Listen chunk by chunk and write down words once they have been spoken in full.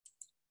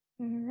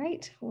All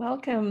right,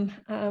 welcome.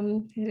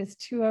 It is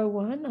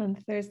 2:01 on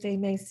Thursday,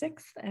 May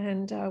 6th,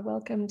 and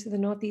welcome to the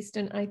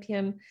Northeastern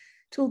IPM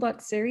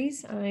Toolbox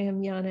series. I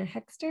am Jana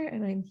Hexter,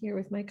 and I'm here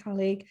with my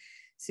colleague,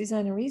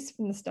 Susanna Reese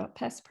from the Stop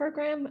Pest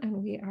program,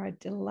 and we are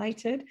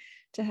delighted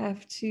to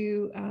have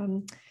two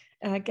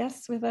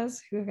guests with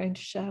us who are going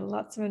to share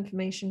lots of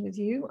information with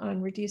you on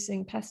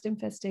reducing pest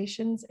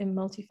infestations in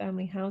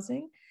multifamily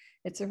housing.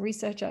 It's a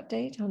research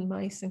update on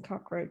mice and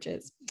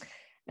cockroaches.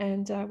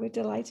 And we're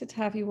delighted to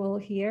have you all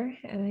here.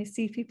 And I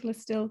see people are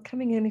still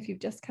coming in. If you've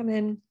just come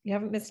in, you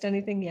haven't missed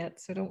anything yet,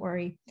 so don't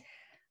worry.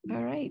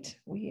 All right,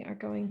 we are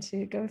going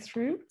to go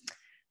through.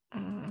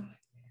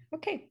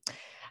 Okay,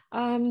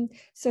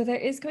 so there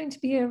is going to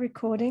be a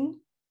recording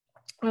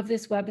of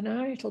this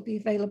webinar. It'll be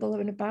available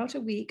in about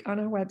a week on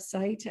our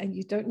website, and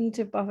you don't need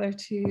to bother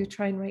to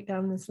try and write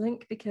down this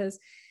link, because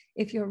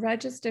if you're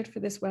registered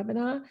for this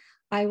webinar,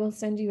 I will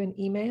send you an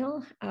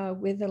email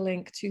with a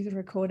link to the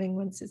recording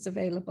once it's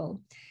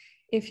available.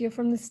 If you're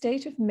from the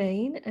state of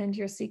Maine and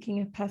you're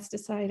seeking a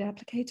pesticide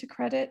applicator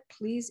credit,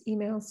 please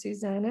email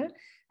Susanna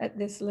at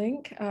this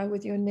link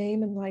with your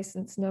name and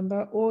license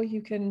number, or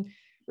you can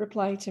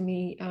reply to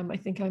me. I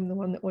think I'm the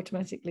one that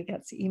automatically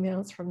gets the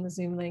emails from the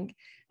Zoom link,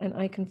 and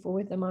I can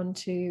forward them on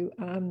to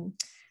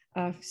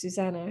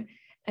Susanna.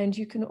 And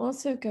you can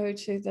also go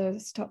to the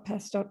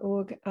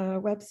stoppest.org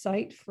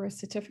website for a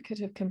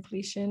certificate of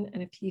completion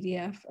and a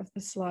PDF of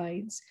the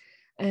slides.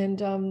 And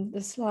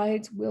the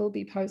slides will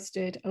be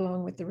posted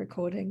along with the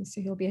recording,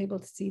 so you'll be able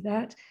to see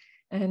that.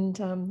 And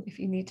if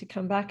you need to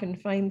come back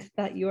and find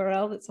that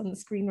URL that's on the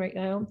screen right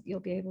now, you'll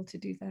be able to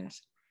do that.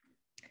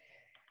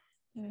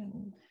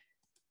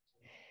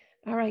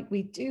 All right,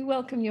 we do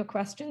welcome your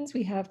questions.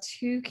 We have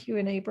 2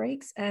 Q&A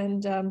breaks,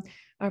 and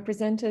our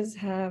presenters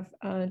have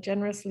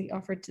generously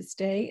offered to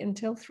stay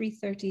until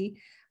 3:30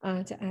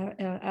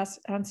 to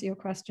answer your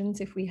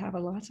questions if we have a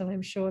lot, and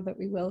I'm sure that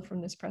we will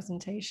from this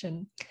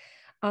presentation.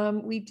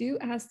 We do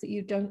ask that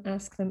you don't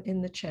ask them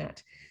in the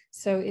chat.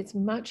 So it's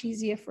much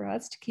easier for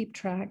us to keep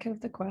track of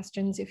the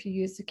questions if you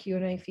use the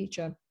Q&A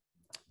feature.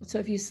 So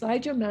if you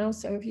slide your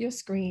mouse over your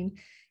screen,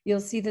 you'll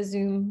see the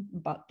Zoom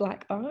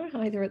black bar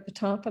either at the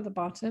top or the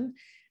bottom,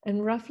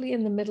 and roughly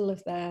in the middle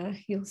of there,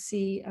 you'll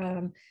see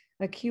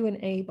a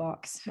Q&A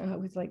box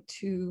with like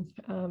 2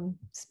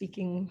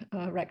 speaking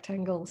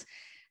rectangles.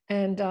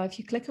 And if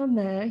you click on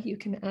there, you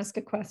can ask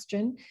a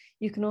question.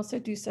 You can also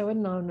do so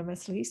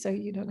anonymously, so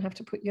you don't have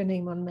to put your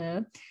name on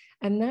there.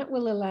 And that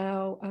will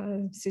allow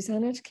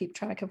Susanna to keep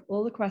track of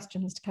all the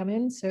questions to come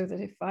in, so that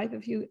if 5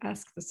 of you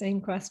ask the same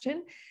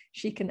question,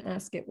 she can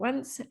ask it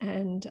once,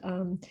 and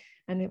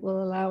it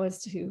will allow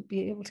us to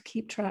be able to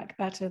keep track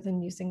better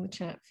than using the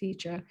chat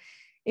feature.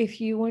 If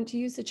you want to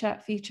use the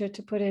chat feature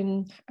to put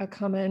in a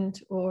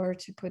comment or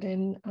to put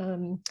in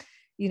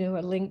you know,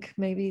 a link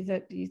maybe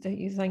that you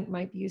think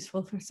might be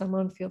useful for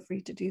someone, feel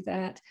free to do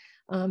that.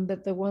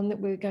 But the one that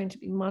we're going to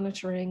be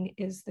monitoring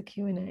is the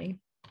Q&A.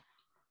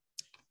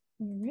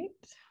 All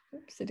right,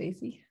 oops, a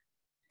daisy.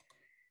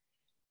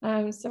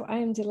 So I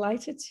am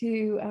delighted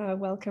to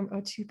welcome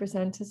our 2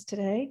 presenters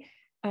today,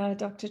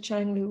 Dr.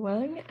 Chang-Lu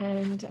Wang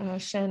and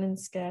Shannon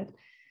Sked.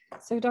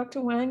 So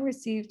Dr. Wang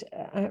received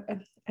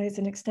as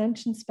an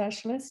extension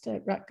specialist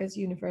at Rutgers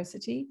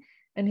University,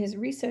 and his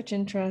research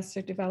interests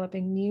are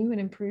developing new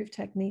and improved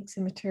techniques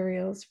and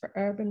materials for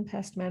urban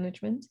pest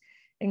management,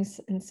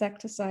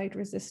 insecticide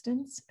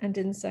resistance, and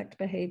insect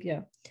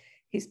behavior.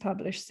 He's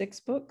published 6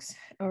 books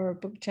or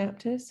book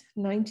chapters,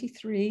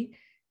 93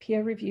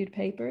 peer-reviewed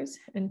papers,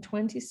 and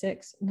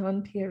 26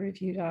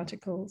 non-peer-reviewed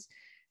articles,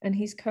 and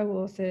he's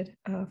co-authored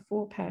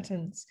 4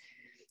 patents.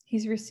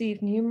 He's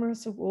received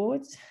numerous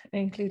awards,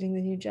 including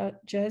the New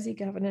Jersey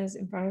Governor's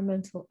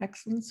Environmental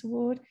Excellence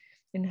Award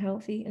in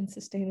Healthy and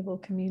Sustainable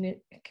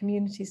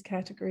Communities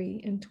category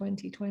in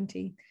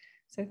 2020.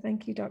 So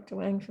thank you, Dr.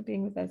 Wang, for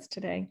being with us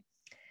today.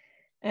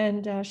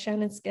 And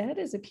Shannon Sked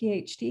is a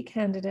PhD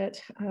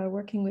candidate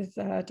working with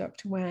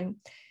Dr. Wang.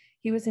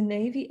 He was a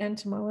Navy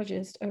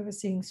entomologist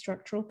overseeing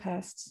structural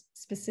pests,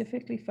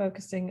 specifically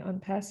focusing on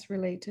pests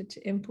related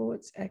to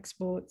imports,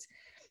 exports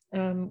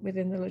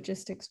within the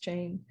logistics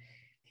chain.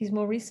 He's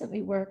more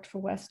recently worked for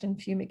Western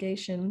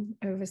Fumigation,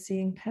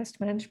 overseeing pest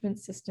management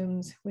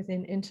systems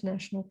within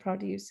international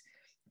produce,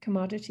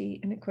 commodity,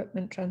 and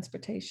equipment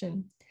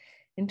transportation.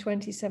 In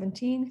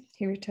 2017,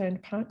 he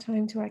returned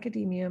part-time to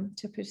academia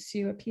to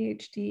pursue a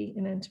PhD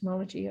in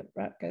entomology at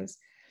Rutgers,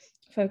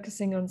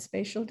 focusing on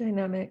spatial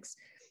dynamics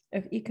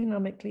of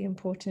economically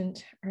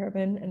important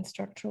urban and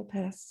structural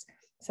pests,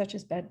 such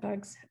as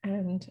bedbugs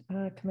and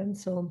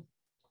commensal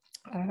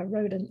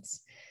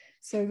rodents.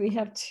 So we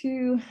have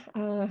 2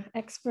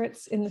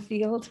 experts in the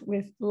field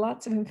with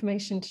lots of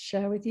information to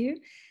share with you.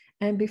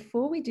 And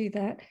before we do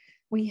that,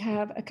 we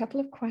have a couple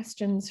of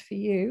questions for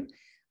you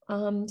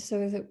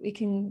so that we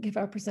can give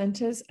our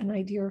presenters an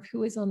idea of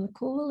who is on the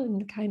call and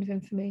the kind of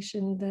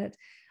information that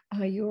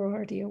you're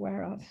already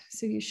aware of.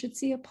 So you should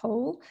see a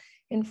poll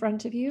in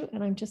front of you,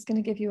 and I'm just going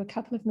to give you a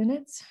couple of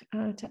minutes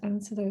to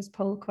answer those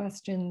poll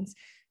questions.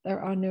 There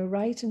are no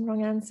right and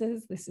wrong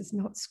answers. This is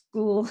not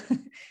school.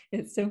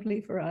 It's simply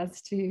for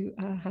us to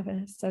have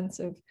a sense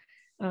of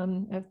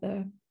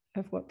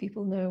what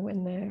people know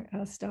when they're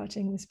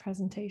starting this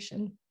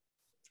presentation.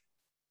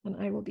 And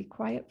I will be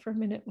quiet for a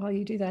minute while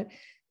you do that.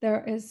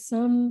 There is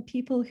some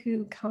people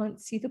who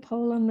can't see the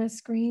poll on the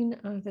screen.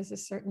 There's a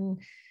certain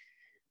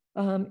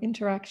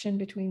interaction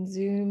between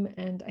Zoom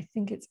and I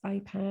think it's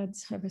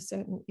iPads of a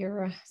certain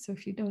era. So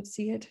if you don't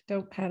see it,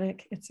 don't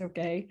panic, it's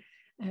okay.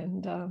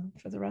 And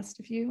for the rest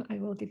of you, I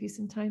will give you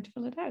some time to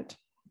fill it out.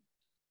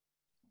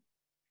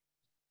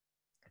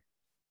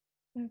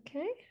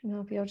 Okay, and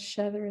I'll be able to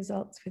share the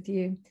results with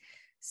you.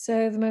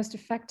 So the most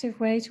effective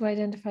way to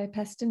identify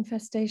pest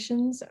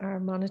infestations are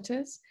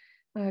monitors,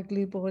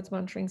 glue boards,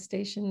 monitoring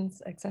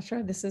stations,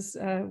 etc. This is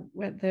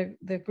what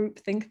the group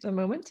think at the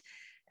moment.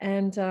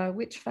 And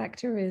which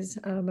factor is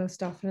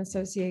most often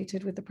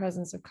associated with the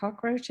presence of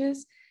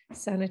cockroaches?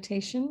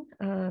 Sanitation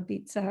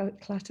beats out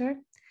clutter.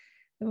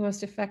 The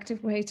most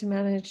effective way to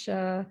manage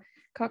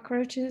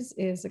cockroaches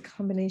is a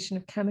combination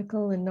of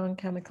chemical and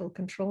non-chemical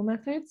control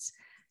methods.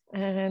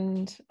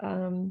 And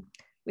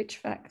which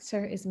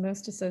factor is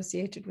most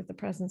associated with the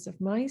presence of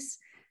mice?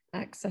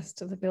 Access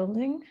to the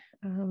building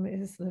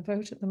is the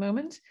vote at the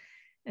moment.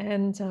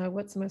 And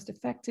what's the most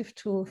effective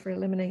tool for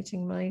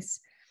eliminating mice?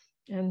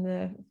 And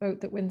the vote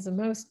that wins the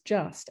most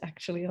just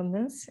actually on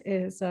this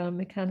is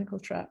mechanical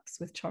traps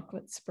with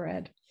chocolate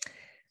spread.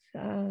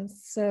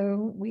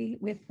 So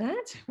with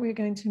that, we're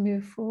going to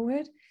move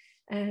forward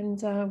and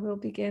we'll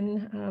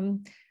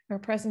begin our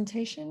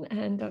presentation,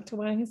 and Dr.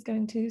 Wang is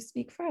going to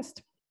speak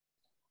first.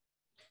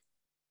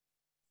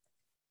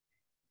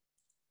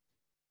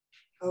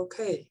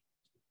 Okay.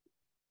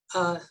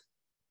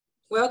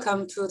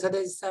 Welcome to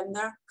today's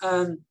seminar.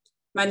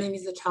 My name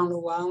is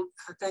Changlu Wang.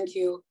 Thank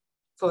you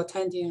for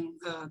attending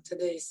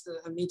today's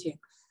meeting.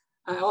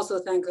 I also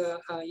thank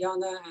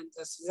Yana and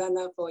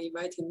Susanna for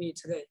inviting me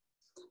today.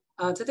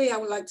 Today, I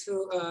would like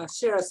to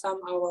share some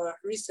of our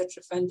research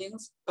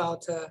findings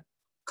about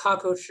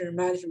cockroach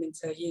management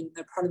in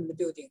apartment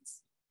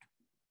buildings.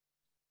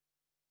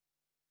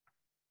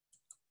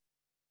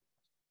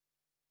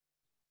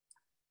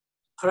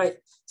 All right,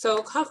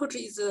 so cockroach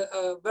is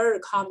a very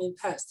common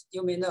pest,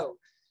 you may know.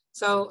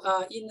 So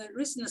in a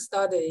recent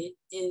study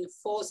in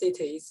 4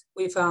 cities,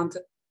 we found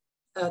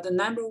the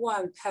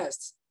 #1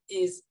 pest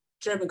is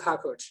German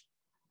cockroach,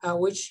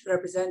 which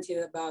represented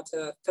about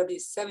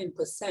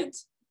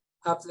 37%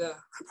 of the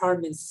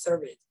apartments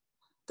surveyed.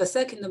 The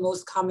second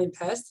most common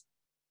pest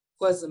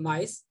was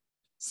mice.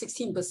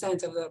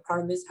 16% of the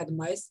apartments had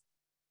mice,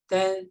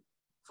 then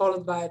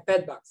followed by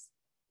bedbugs.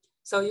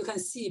 So you can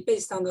see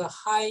based on the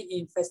high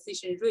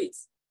infestation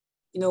rates,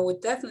 we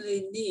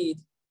definitely need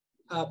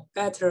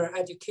better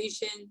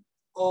education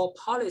or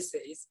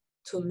policies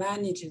to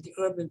manage the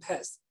urban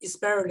pests,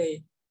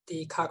 especially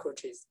the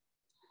cockroaches.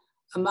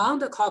 Among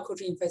the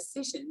cockroach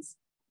infestations,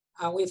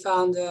 we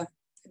found, let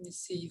me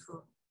see if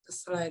the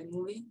slide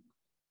moving.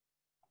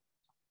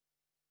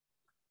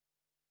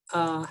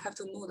 I have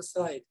to move the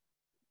slide.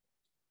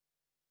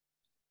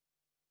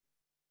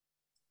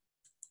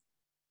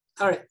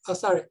 All right, oh,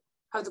 sorry,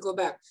 I have to go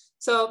back.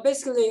 So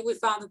basically we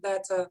found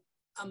that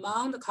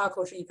among the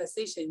cockroach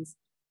infestations,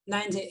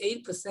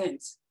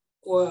 98%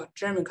 were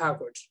German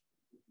cockroach.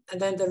 And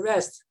then the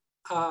rest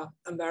are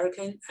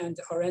American and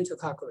Oriental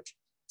cockroach.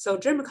 So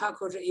German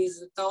cockroach is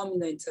the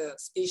dominant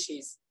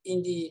species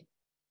in the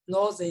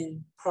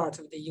northern part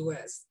of the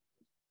US.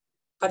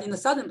 But in the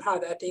southern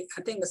part, I think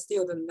it's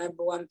still the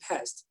 #1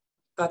 pest,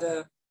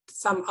 but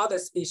some other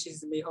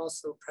species may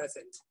also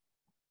present.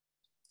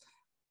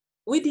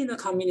 Within the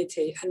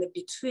community and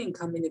between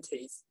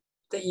communities,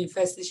 the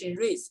infestation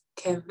rates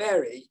can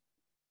vary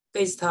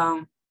based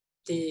on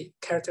the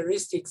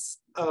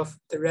characteristics of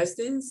the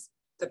residents,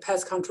 the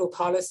pest control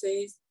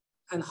policies,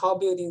 and how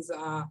buildings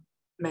are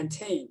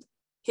maintained.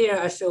 Here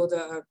I showed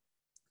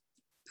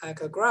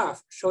like a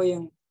graph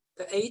showing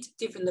the 8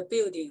 different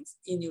buildings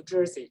in New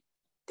Jersey.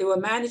 They were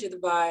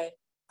managed by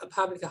a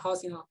public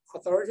housing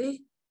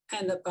authority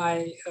and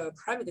by a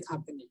private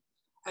company.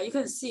 You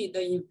can see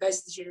the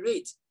infestation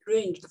rate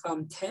ranged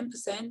from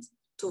 10%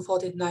 to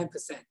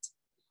 49%.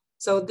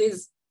 So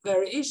this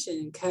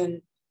variation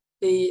can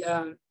be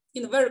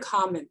very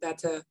common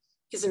that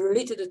is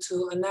related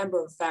to a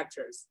number of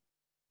factors.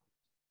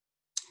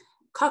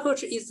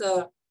 Cockroach is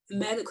a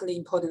medically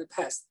important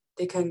pest.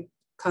 They can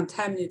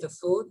contaminate the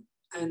food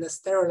and the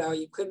sterile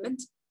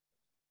equipment.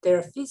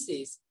 Their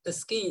feces, the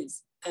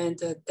skins, and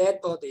the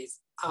dead bodies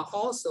are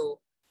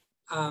also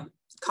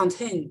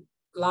contain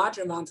large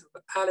amounts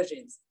of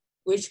allergens,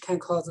 which can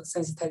cause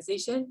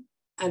sensitization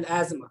and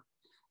asthma.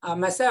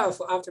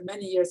 Myself, after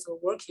many years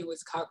of working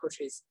with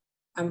cockroaches,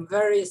 I'm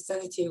very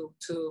sensitive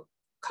to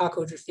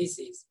cockroach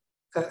feces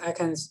because I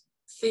can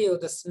feel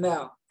the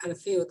smell and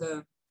feel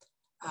the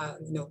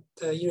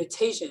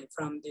irritation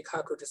from the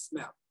cockroach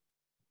smell.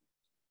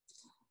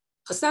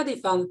 A study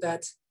found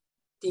that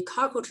the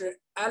cockroach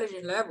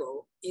allergen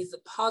level is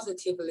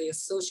positively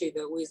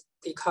associated with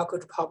the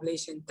cockroach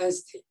population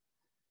density.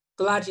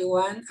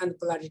 Blagi-1 and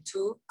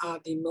Blagi-2 are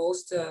the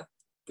most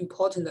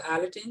important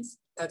allergens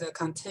that are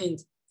contained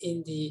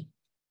in the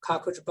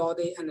cockroach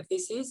body and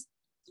feces.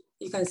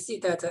 You can see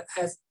that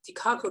as the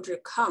cockroach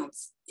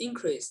counts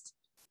increased,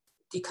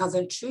 the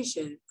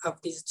concentration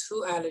of these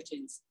two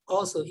allergens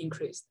also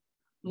increased.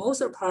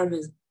 Most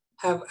apartments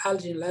have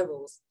allergen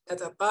levels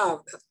that are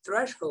above the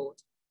threshold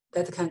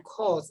that can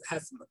cause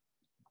asthma.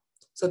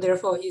 So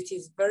therefore, it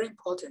is very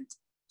important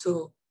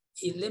to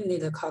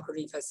eliminate the cockroach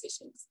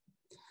infestations.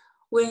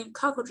 When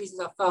cockroaches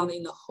are found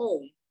in a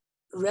home,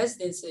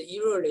 residents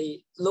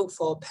usually look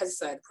for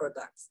pesticide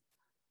products.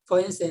 For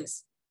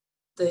instance,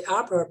 the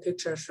upper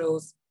picture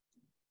shows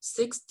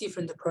 6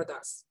 different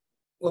products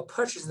were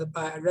purchased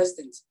by a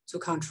resident to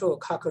control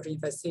cockroach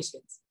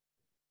infestations.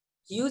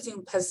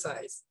 Using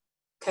pesticides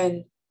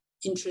can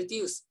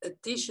introduce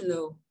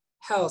additional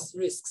health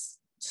risks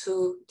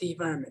to the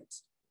environment,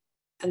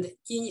 and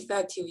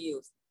ineffective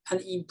use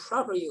and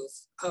improper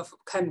use of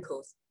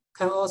chemicals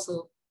can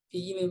also be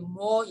even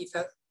more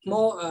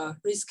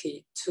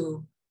risky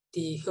to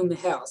the human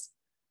health.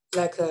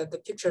 Like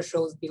the picture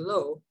shows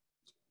below,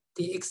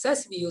 the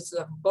excessive use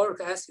of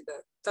boric acid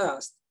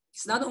dust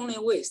is not only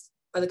a waste,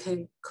 but it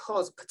can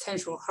cause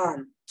potential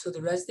harm to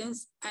the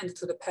residents and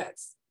to the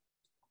pets.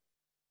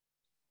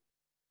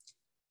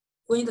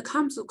 When it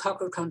comes to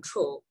cockroach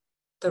control,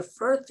 the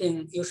first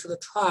thing you should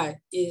try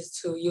is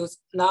to use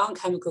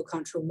non-chemical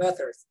control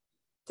methods.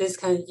 This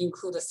can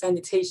include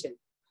sanitation.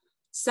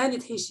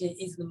 Sanitation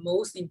is the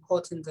most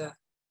important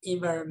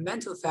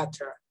environmental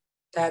factor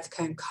that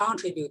can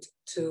contribute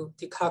to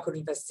the cockroach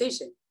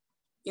infestation.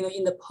 You know,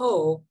 in the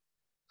poll,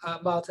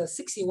 about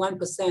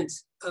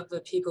 61% of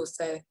the people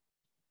say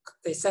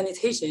the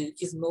sanitation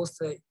is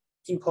most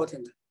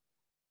important.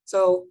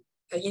 So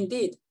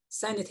indeed,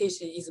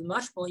 sanitation is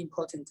much more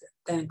important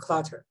than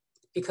clutter,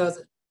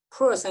 because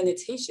poor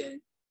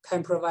sanitation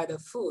can provide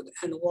food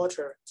and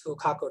water to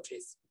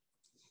cockroaches.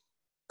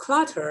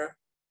 Clutter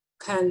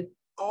can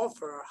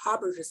offer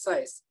harbor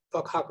sites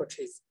for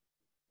cockroaches.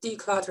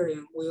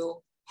 Decluttering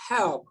will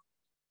help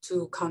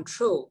to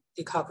control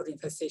the cockroach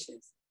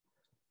infestations.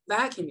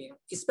 Vacuuming,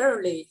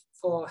 especially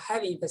for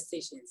heavy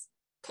infestations,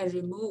 can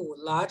remove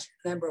large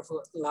number of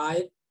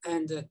live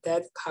and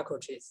dead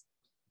cockroaches.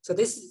 So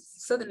this is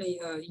certainly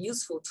a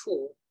useful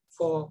tool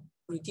for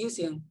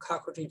reducing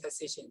cockroach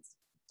infestations.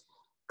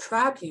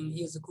 Trapping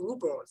using glue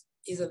balls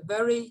is a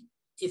very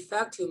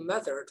effective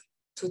method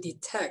to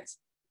detect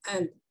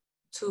and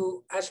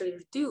to actually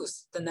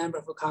reduce the number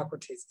of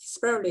cockroaches,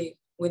 especially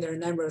when their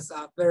numbers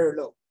are very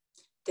low.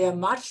 They are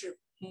much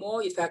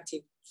more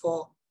effective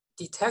for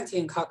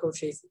detecting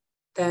cockroaches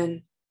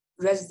than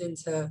resident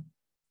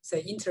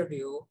say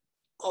interview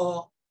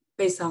or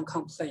based on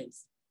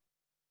complaints.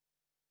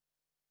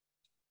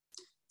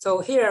 So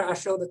here I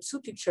show the 2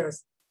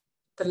 pictures.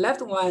 The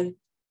left one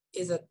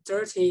is a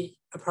dirty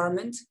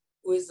apartment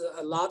with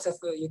a lot of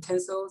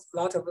utensils, a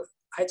lot of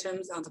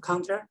items on the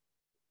counter,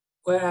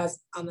 whereas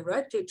on the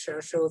right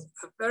picture shows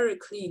a very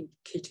clean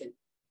kitchen.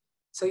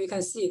 So you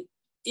can see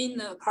in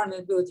the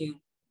apartment building,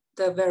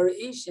 the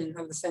variation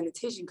of the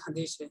sanitation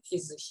condition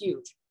is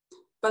huge.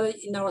 But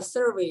in our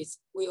surveys,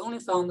 we only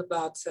found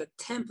about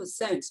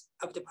 10%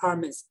 of the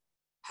apartments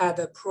had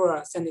a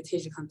poor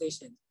sanitation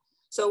condition.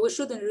 So we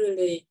shouldn't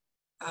really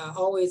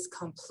always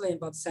complain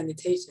about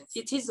sanitation.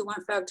 It is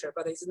one factor,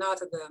 but it's not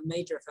the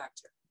major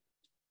factor.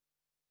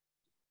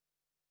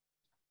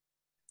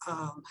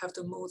 Have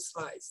to move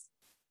slides.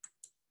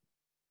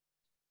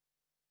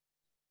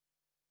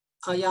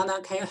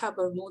 Yana, can you help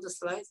her move the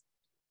slides?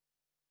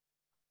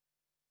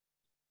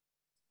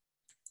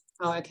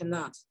 Oh, I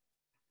cannot.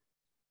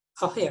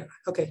 Oh, here,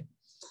 okay.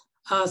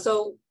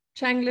 So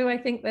Chang-Lu, I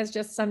think there's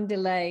just some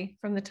delay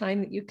from the time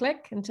that you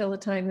click until the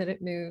time that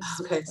it moves.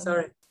 Okay,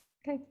 sorry.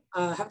 Okay.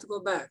 I have to go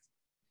back.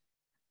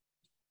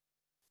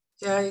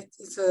 Yeah,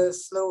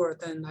 it's slower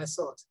than I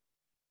thought.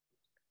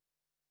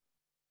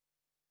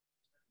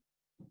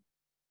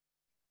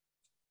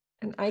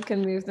 And I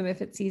can move them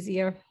if it's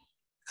easier.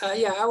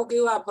 Yeah, I will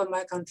give up on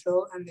my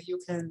control and you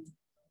can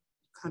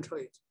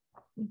control it.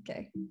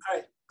 Okay. All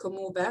right, go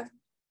move back.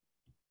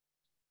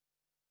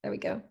 There we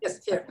go.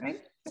 Yes, here. Right.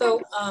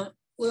 So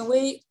when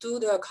we do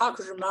the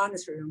cockroach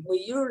monitoring, we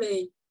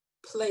usually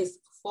place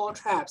 4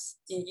 traps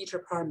in each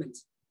apartment.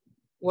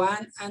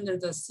 1 under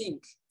the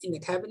sink in the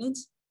cabinet,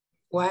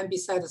 1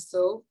 beside the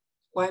stove,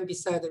 1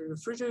 beside the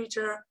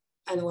refrigerator,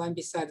 and 1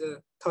 beside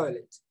the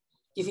toilet.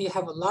 If you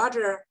have a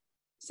larger,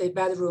 say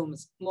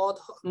bedrooms, more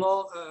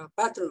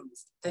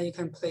bathrooms, then you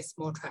can place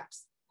more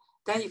traps.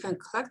 Then you can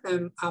collect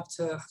them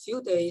after a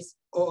few days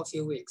or a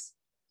few weeks.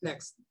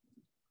 Next.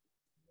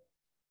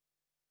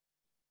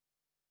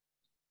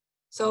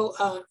 So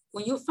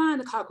when you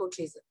find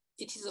cockroaches,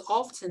 it is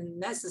often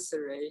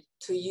necessary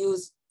to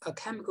use a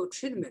chemical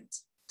treatment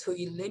to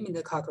eliminate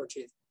the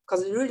cockroaches,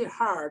 because it's really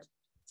hard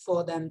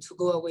for them to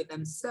go away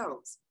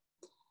themselves.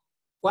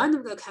 One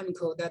of the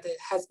chemicals that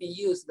has been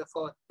used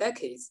for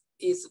decades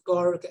is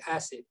boric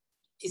acid.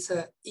 It's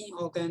an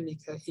inorganic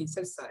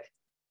insecticide.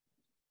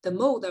 The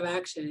mode of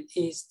action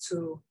is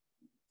to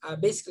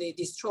basically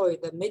destroy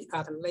the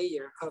midgut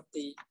layer of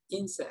the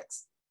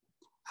insects.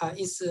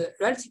 It's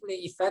relatively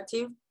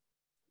effective,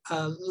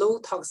 low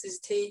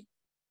toxicity,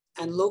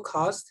 and low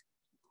cost.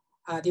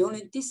 The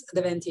only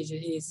disadvantage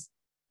is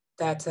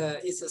that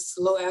it's a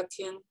slow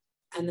acting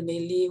and may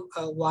leave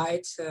a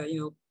white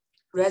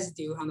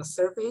residue on the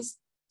surface,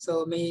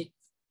 so may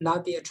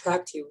not be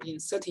attractive in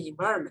certain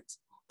environments,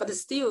 but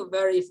it's still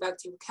very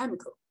effective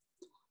chemical.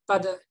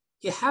 But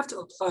you have to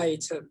apply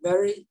it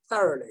very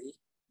thoroughly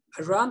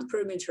around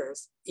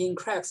perimeters, in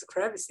cracks,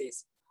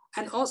 crevices,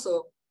 and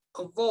also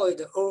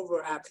avoid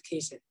over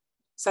application,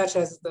 such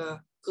as the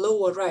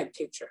lower right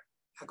picture.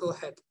 Go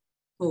ahead,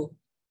 move.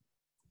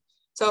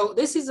 So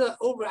this is an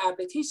over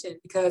application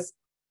because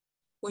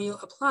when you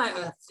apply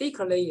a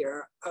thicker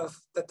layer of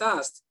the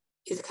dust,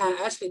 it can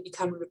actually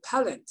become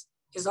repellent.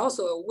 It's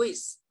also a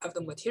waste of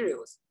the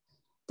materials.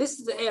 This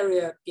is the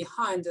area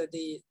behind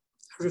the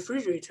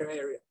refrigerator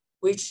area,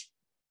 which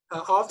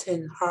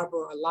often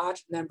harbor a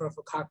large number of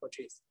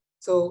cockroaches.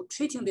 So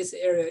treating this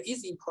area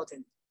is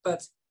important,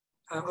 but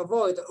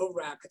avoid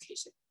over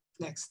application.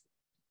 Next.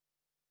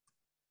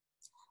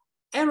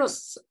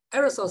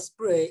 Aerosol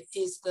spray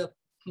is the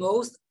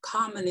most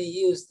commonly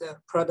used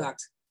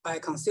product by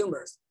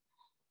consumers.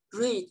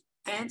 Reed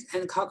ant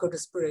and cockroach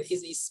spray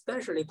is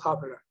especially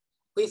popular.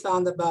 We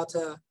found about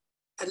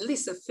at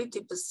least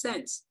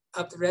 50%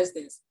 of the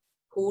residents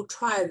who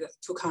tried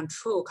to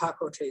control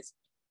cockroaches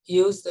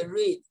used the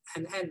reed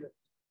and ant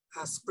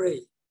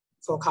spray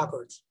for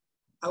cockroach,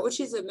 which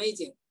is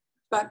amazing.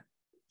 But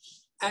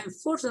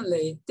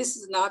unfortunately, this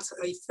is not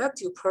an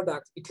effective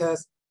product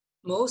because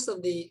most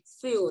of the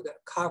field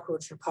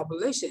cockroach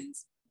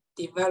populations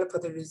develop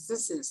the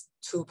resistance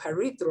to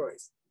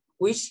pyrethroids,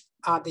 which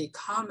are the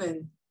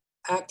common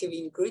active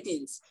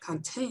ingredients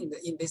contained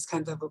in this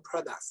kind of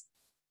products.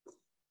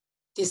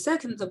 The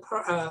second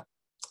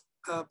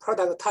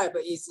product type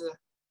is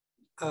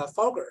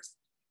foggers.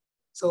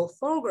 So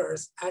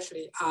foggers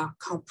actually are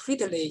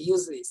completely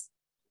useless.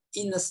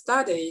 In a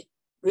study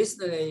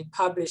recently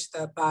published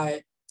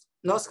by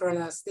North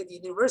Carolina State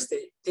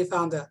University, they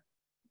found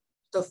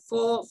the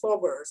 4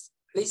 foggers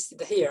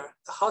listed here,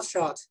 the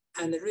hotshot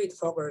and the reed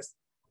foggers,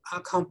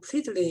 are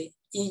completely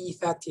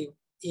ineffective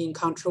in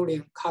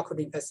controlling cockroach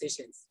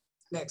infestations.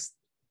 Next.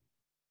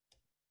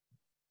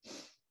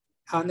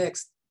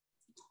 Next.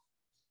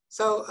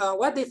 So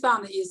what they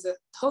found is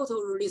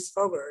total release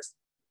foggers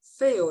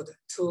failed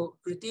to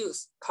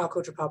reduce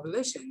cockroach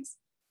populations,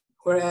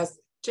 whereas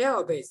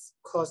gel-based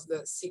caused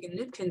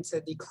significant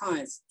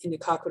declines in the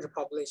cockroach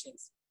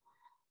populations.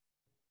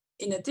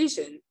 In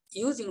addition,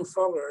 using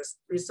foggers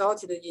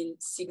resulted in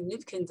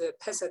significant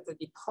pesticide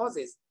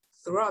deposits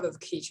throughout the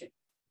kitchen.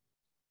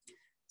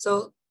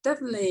 So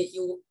definitely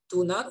you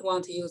do not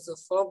want to use the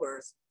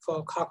foggers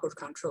for cockroach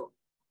control.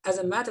 As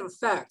a matter of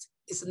fact,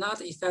 it's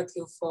not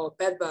effective for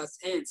bedbugs,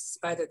 ants,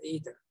 spiders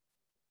either.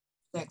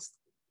 Next.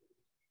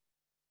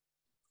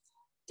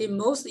 The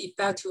most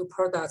effective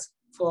product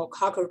for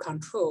cockroach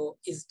control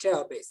is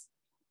gel-based.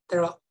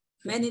 There are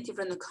many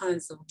different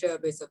kinds of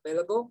gel-based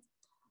available.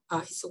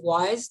 It's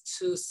wise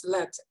to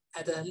select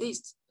at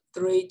least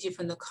 3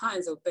 different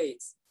kinds of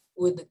baits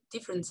with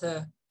different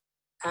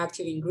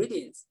active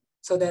ingredients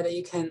so that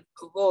you can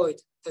avoid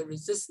the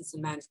resistance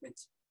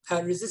management,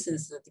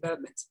 resistance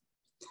development.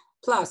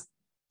 Plus,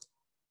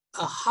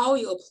 how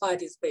you apply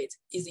this bait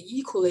is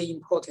equally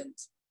important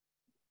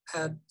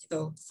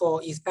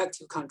for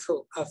effective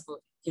control of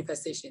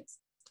infestations.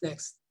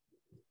 Next.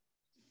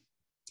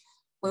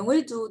 When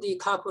we do the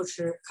cockroach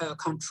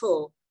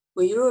control,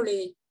 we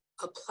usually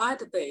apply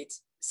the bait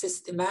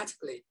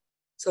systematically.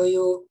 So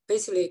you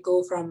basically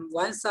go from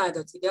one side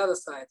to the other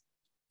side.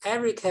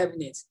 Every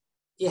cabinet,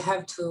 you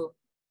have to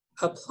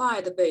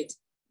apply the bait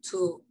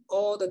to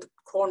all the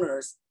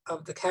corners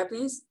of the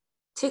cabinets,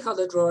 take out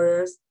the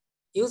drawers,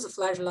 use a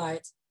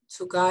flashlight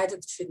to guide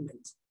the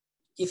treatment.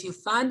 If you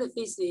find the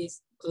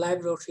feces,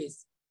 live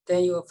roaches,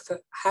 then you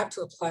have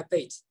to apply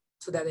bait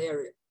to that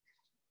area.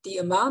 The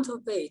amount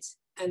of bait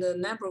and the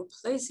number of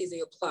places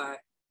you apply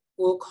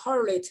will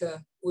correlate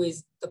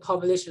with the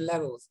population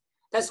levels.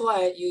 That's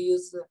why you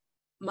use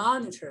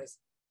monitors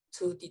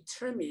to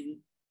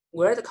determine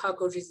where the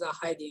cockroaches are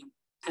hiding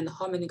and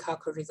how many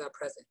cockroaches are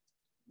present.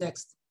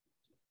 Next.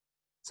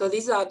 So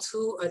these are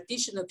 2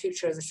 additional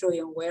pictures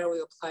showing where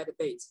we apply the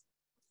bait.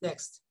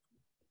 Next.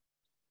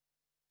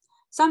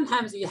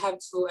 Sometimes you have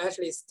to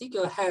actually stick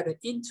your head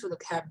into the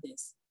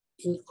cabinets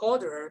in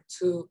order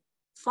to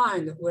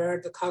find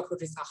where the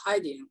cockroaches are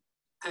hiding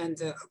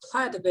and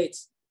apply the bait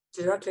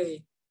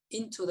directly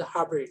into the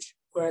harborage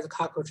where the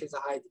cockroaches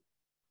are hiding.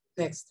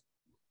 Next.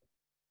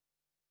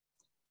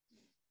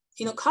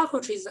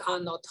 Cockroaches are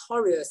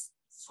notorious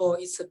for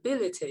its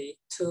ability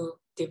to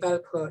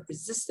develop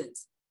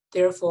resistance.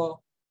 Therefore,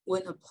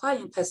 when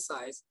applying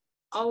pesticides,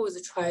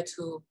 always try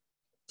to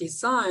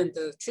design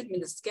the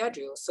treatment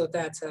schedule so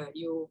that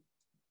you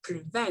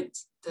prevent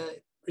the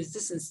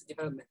resistance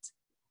development.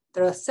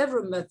 There are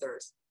several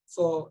methods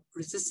for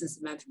resistance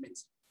management.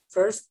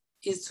 First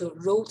is to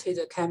rotate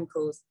the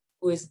chemicals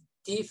with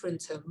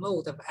different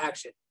mode of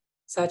action.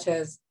 such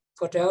as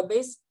for gel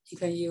base, you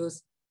can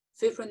use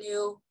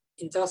fipronil,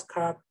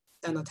 indoscarb,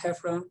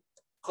 danoteflon.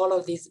 All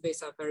of these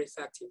bases are very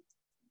effective.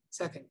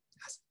 Second,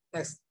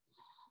 next.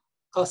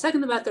 Our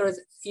second method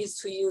is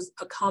to use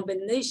a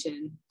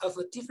combination of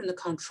different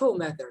control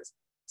methods,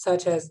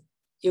 such as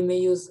you may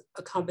use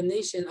a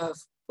combination of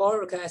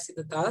boric acid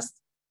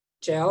dust,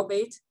 gel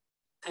bait,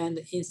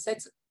 and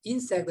insect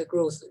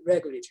growth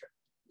regulator.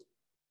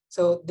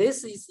 So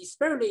this is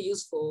especially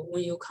useful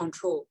when you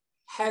control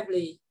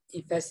heavily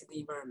infested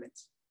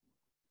environments.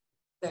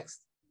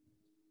 Next.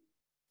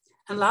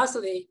 And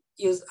lastly,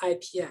 use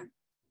IPM,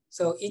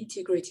 so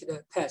integrated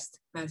pest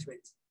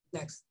management.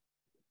 Next.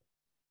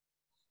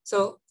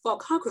 So for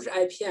cockroach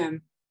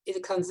IPM,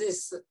 it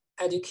consists of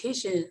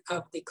education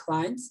of the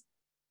clients,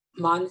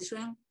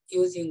 monitoring,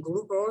 using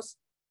glue balls,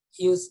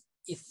 use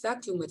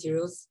effective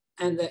materials,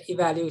 and the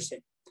evaluation.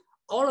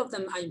 All of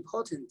them are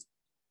important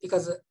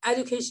because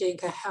education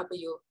can help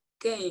you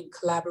gain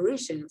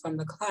collaboration from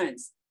the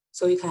clients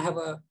so you can have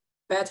a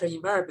better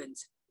environment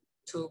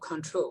to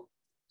control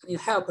and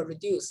help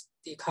reduce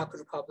the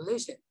cockroach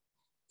population.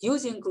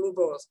 Using glue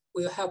balls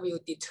will help you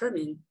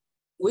determine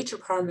which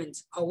apartment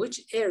or which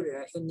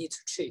area you need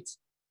to treat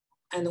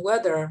and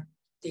whether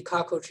the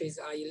cockroaches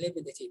are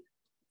eliminated.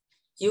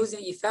 Using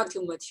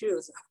effective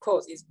materials, of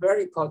course, is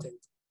very important.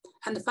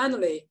 And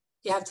finally,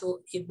 you have to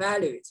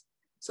evaluate.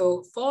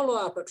 So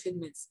follow-up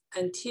treatments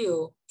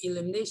until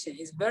elimination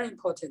is very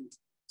important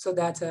so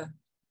that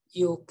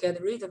you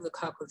get rid of the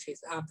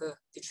cockroaches after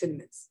the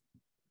treatments.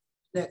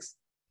 Next.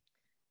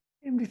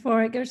 And before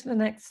I go to the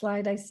next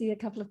slide, I see a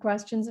couple of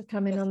questions have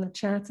come in on the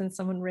chat and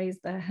someone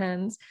raised their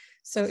hands.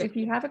 So if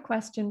you have a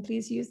question,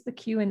 please use the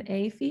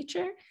Q&A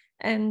feature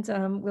and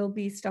we'll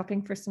be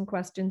stopping for some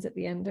questions at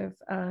the end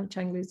of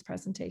Chang-Lu's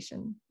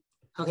presentation.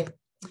 Okay.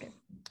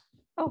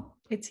 Oh,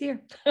 it's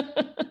here.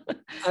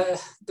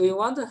 Do you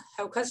want to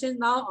have questions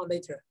now or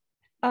later?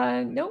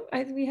 No,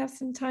 we have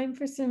some time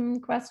for some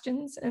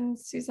questions. And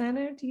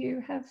Susanna, do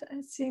you have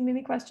seen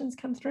any questions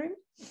come through?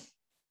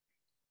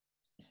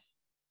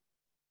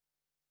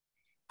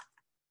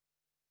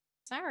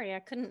 Sorry, I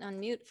couldn't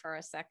unmute for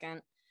a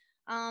second.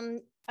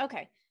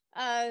 Okay.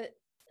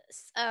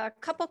 A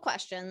couple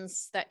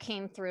questions that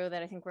came through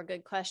that I think were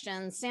good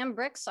questions. Sam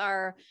Bricks,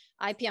 our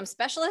IPM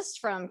specialist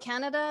from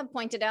Canada,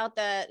 pointed out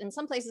that in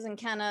some places in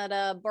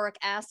Canada, boric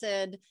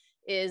acid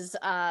is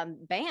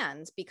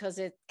banned because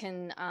it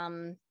can,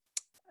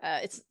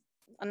 it's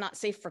not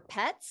safe for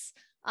pets.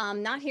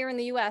 Not here in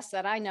the US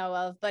that I know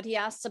of, but he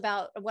asked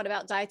about what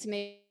about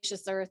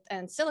diatomaceous earth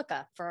and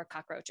silica for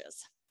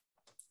cockroaches?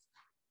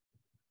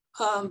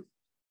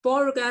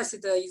 Boric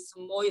acid is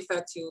more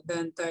effective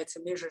than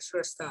diatomaceous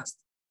earth dust.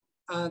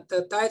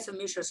 The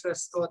diatomaceous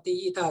earth or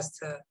DE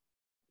dust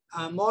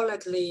are more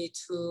likely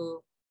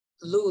to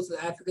lose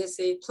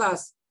efficacy.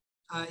 Plus,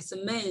 its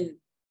main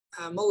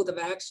mode of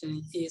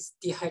action is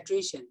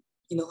dehydration,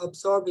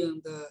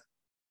 absorbing the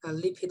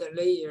lipid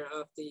layer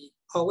of the,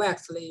 or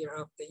wax layer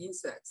of the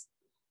insects.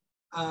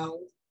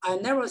 I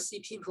never see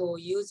people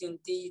using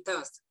DE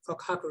dust for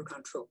cockroach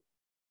control.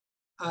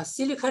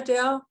 Silica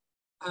gel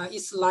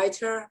is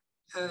lighter,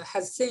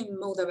 has same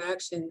mode of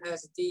action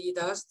as DE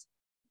dust.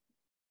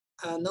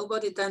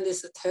 Nobody done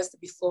this test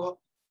before.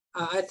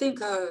 I think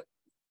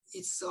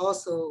it's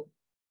also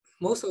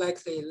most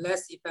likely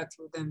less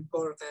effective than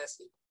boric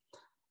acid.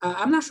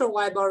 I'm not sure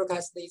why boric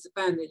acid is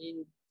banned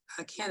in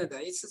Canada.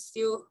 It's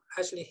still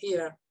actually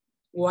here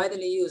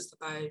widely used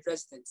by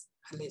residents,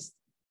 at least.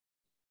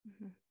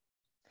 Mm-hmm.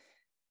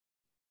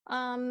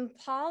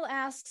 Paul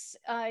asks,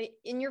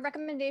 in your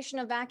recommendation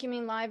of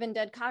vacuuming live and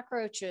dead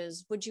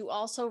cockroaches, would you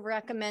also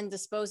recommend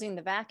disposing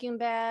the vacuum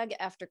bag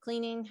after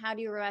cleaning? How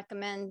do you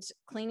recommend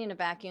cleaning a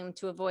vacuum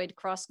to avoid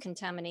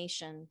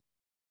cross-contamination?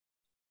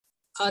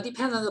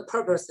 Depends on the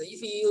purpose.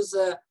 If you use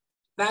a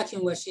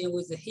vacuum machine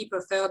with a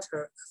HEPA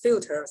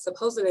filter,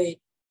 supposedly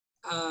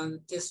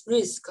this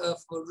risk of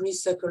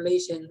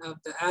recirculation of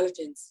the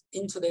allergens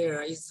into the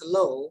air is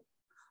low.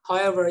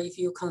 However, if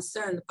you're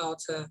concerned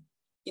about,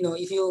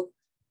 if you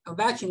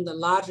vacuum the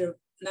larger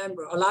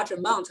number or larger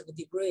amount of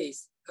debris,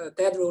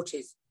 dead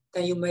roaches,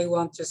 then you may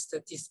want just to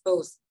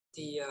dispose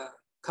the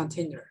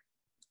container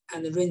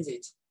and rinse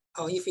it,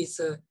 or if it's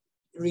a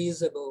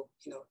reusable,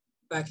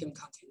 vacuum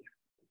container.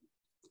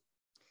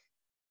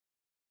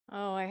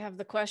 Oh, I have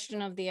the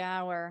question of the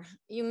hour.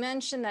 You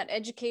mentioned that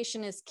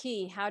education is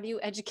key. How do you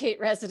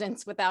educate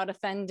residents without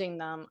offending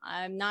them?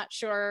 I'm not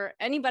sure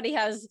anybody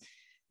has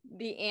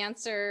the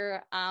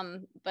answer,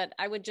 but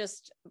I would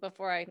just,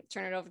 before I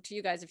turn it over to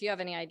you guys, if you have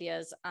any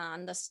ideas,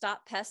 on the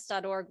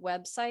stoppest.org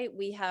website,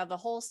 we have a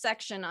whole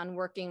section on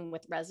working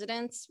with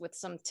residents with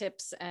some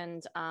tips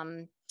and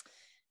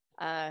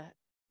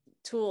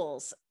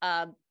tools.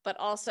 But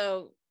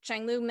also,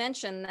 Chang-Lu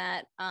mentioned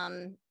that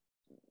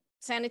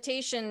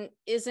sanitation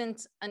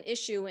isn't an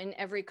issue in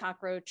every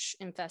cockroach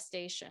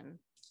infestation.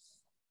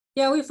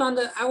 Yeah, we found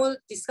that I will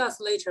discuss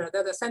later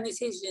that the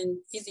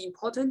sanitation is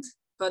important,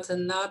 but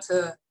not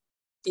the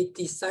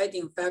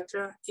deciding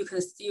factor. You can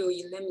still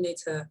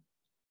eliminate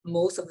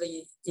most of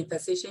the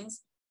infestations.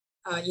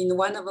 in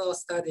one of our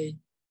study,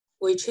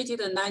 we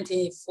treated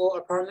 94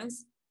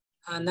 apartments.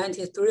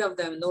 93 of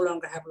them no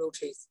longer have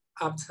roaches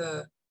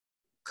after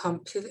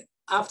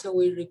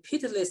we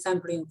repeatedly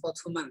sampling for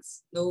 2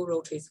 months, no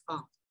roaches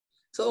found.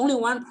 So only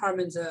one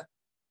apartment,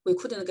 we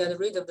couldn't get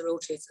rid of the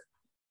roaches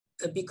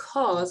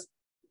because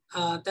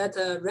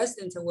that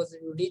resident was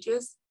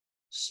religious.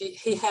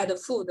 He had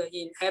food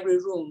in every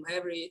room,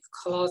 every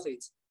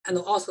closet, and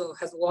also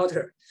has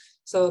water.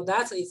 So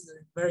that is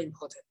very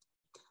important.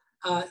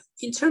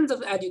 In terms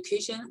of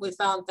education, we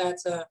found that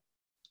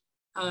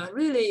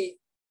really,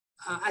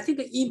 I think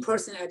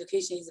in-person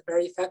education is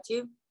very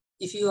effective.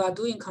 If you are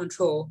doing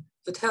control,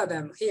 you tell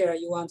them, here,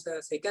 you want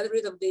to say, get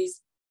rid of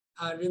this,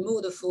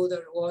 remove the food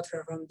or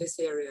water from this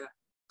area,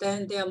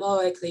 then they are more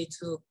likely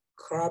to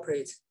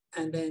cooperate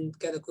and then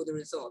get good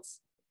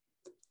results.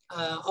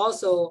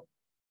 Also,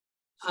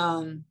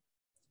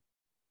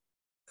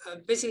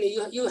 basically,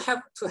 you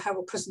have to have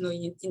personal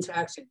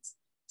interactions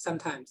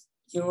sometimes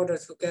in order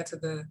to get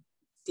the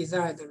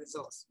desired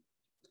results.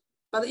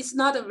 But it's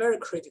not very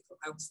critical,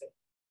 I would say.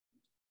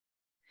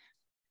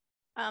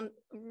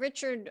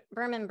 Richard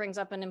Berman brings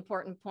up an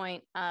important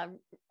point.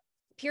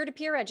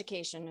 Peer-to-peer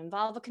education,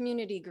 involve a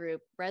community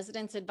group,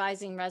 residents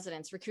advising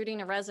residents,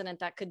 recruiting a resident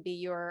that could be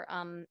your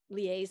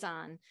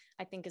liaison,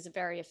 I think is a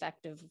very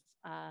effective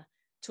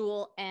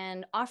tool,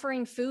 and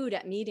offering food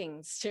at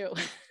meetings too.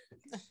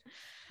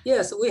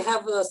 Yes, we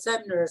have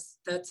seminars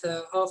that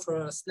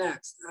offer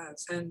snacks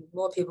and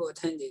more people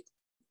attended.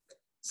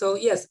 So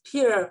yes,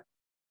 peer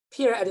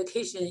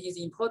education is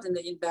important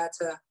in that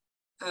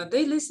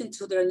they listen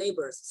to their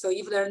neighbors. So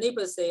if their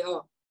neighbors say,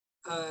 oh,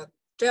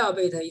 gel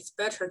bait is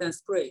better than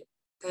spray,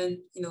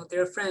 then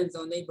their friends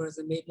or neighbors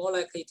may be more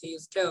likely to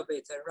use gel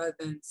bait rather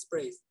than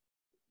sprays.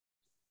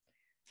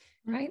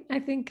 Right, I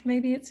think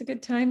maybe it's a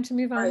good time to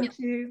move on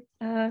to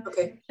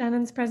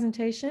Shannon's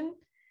presentation.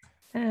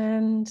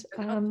 And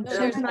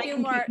there's a few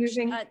more.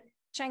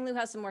 Chang-Lu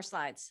has some more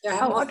slides. Yeah, I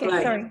have more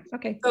slides. Sorry.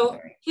 Okay. So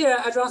here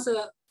I just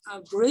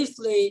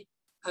briefly,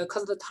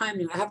 because of the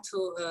timing, I have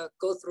to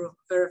go through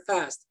very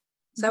fast.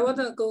 So I want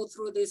to go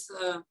through this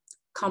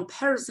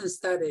comparison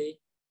study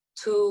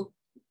to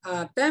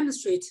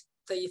demonstrate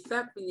the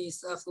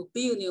effectiveness of a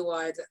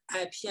building-wide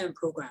IPM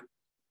program.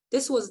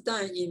 This was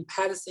done in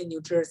Pest,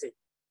 New Jersey.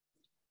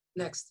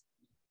 Next.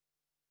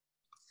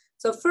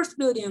 So first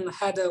building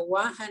had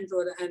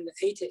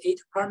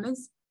 188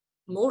 apartments.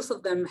 Most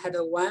of them had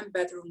a one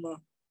bedroom,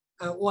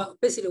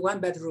 basically one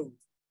bedroom.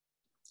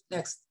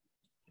 Next.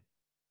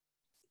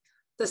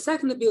 The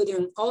second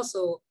building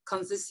also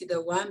consisted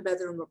of one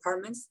bedroom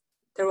apartments.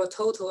 There were a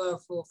total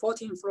of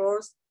 14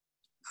 floors,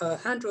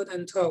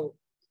 112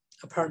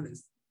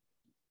 apartments.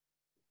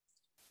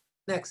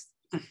 Next.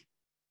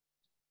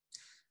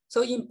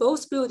 So in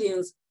both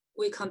buildings,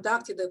 we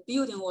conducted a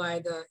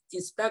building-wide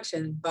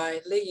inspection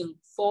by laying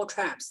 4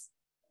 traps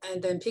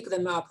and then pick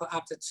them up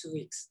after 2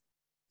 weeks.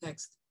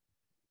 Next.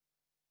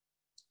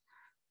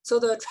 So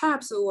the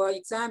traps were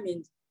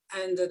examined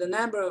and the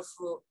number of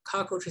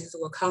cockroaches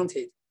were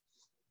counted.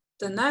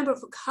 The number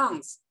of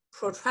counts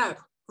per trap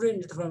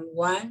ranged from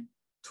 1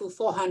 to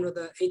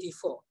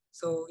 484.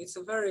 So it's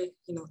a very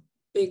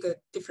big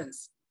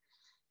difference.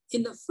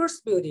 In the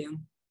first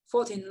building,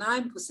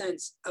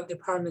 49% of the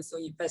apartments were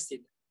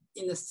infested.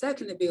 In the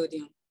second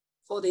building,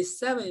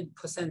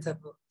 47% of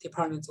the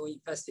apartments were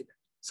infested.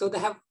 So they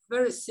have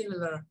very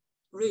similar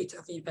rate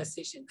of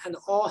infestation and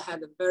all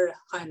had a very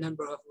high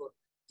number of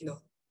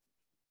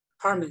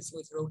apartments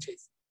with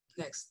roaches.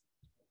 Next.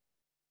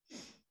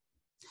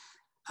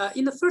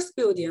 In the first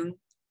building,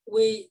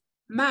 we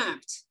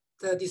mapped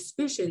the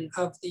distribution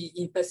of the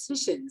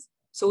infestations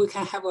so we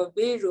can have a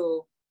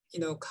visual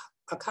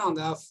account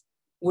of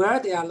where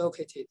they are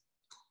located.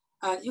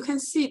 You can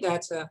see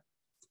that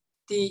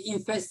the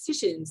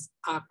infestations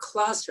are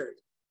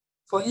clustered.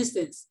 For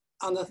instance,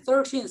 on the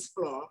 13th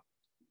floor,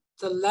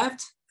 the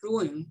left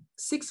wing,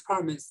 6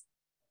 apartments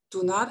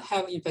do not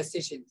have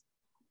infestations.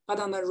 But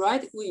on the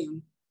right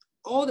wing,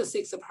 all the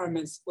 6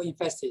 apartments were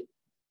infested.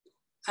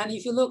 And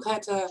if you look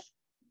at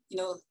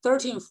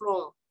 13th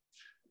floor,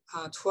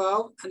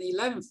 12 and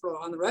 11th floor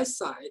on the right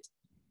side,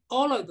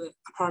 all of the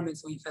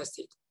apartments were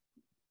infested.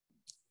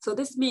 So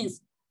this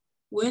means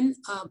when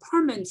an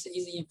apartment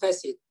is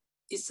infested,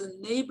 it's a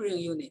neighboring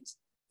unit,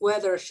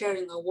 whether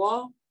sharing a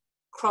wall,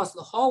 across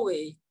the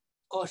hallway,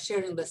 or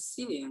sharing the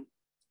ceiling,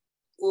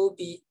 will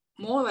be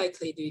more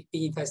likely to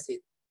be infested.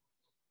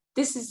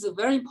 This is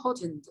very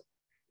important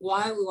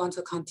why we want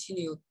to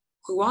continue.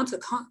 We want to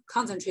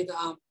concentrate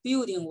on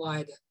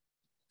building-wide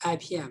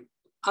IPM.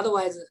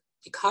 Otherwise,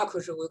 the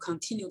cockroach will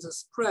continue to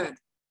spread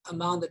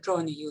among the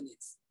joining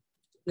units.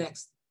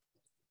 Next.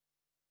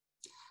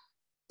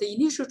 The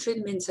initial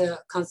treatment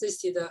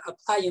consisted of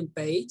applying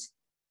bait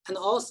and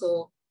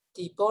also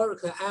the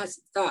boric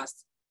acid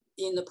dust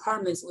in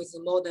apartments with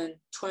more than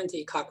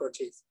 20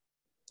 cockroaches.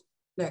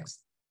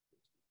 Next.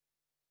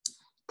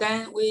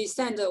 Then we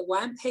sent a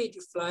 1-page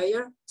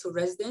flyer to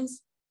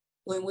residents.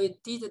 When we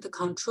did the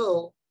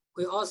control,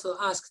 we also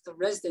asked the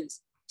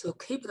residents to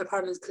keep the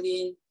apartments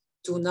clean,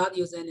 do not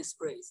use any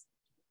sprays.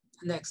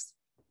 Next.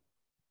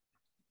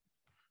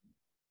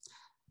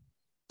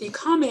 The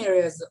common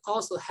areas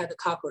also had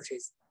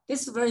cockroaches.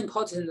 This is very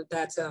important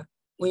that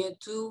when you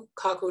do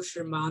cockroach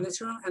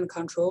monitoring and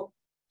control,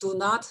 do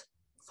not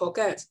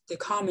forget the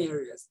common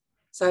areas,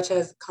 such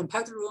as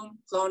compact room,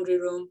 laundry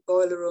room,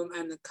 boiler room,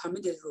 and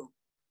committed room.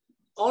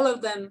 All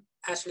of them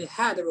actually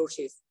had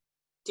roaches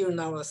during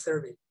our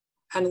survey,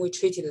 and we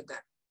treated them.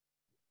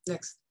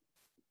 Next.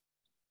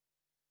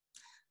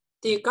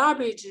 The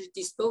garbage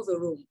disposal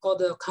room or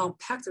the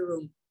compact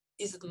room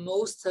is the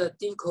most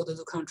difficult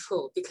to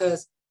control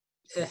because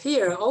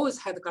here always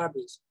had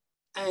garbage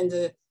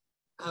and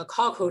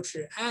cockroach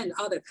and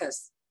other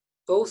pests,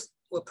 both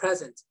were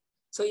present.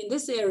 So in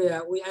this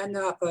area, we end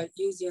up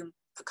using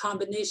a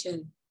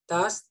combination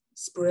dust,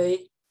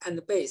 spray, and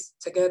base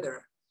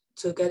together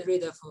to get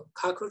rid of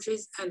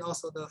cockroaches and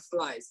also the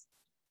flies.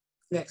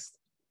 Next.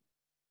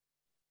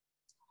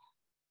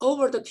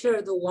 Over the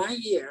period of 1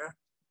 year,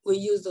 we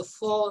used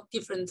 4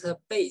 different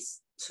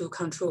base to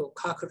control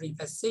cockroach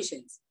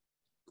infestations.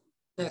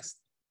 Next.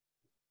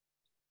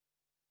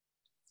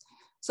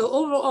 So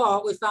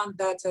overall, we found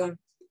that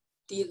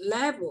the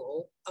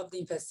level of the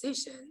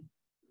infestation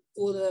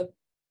would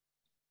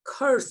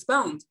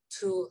correspond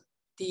to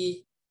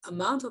the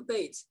amount of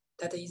bait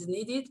that is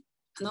needed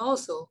and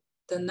also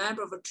the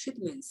number of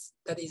treatments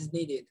that is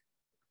needed.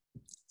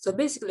 So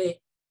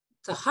basically,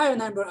 the higher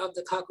number of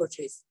the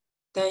cockroaches,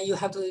 then you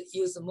have to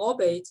use more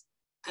bait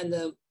and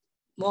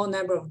more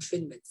number of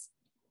treatments.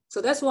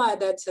 So that's why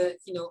that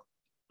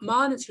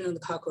monitoring the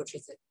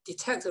cockroaches,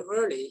 detect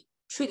early,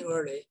 treat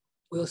early,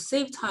 will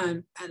save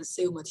time and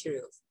save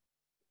materials.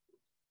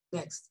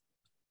 Next.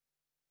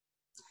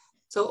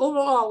 So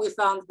overall, we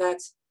found that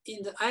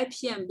in the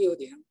IPM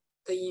building,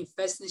 the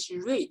infestation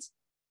rate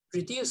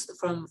reduced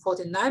from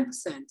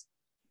 49%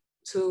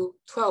 to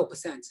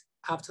 12%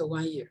 after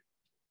 1 year.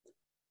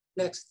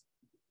 Next.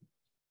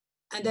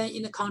 And then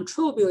in the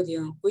control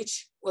building,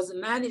 which was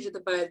managed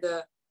by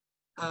the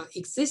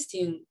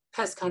existing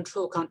pest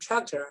control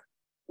contractor,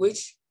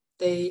 which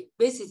they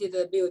visited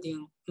the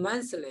building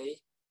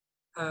monthly,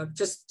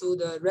 just do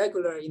the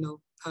regular,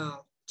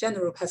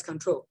 general pest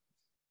control.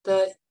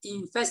 The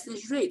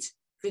infestation rate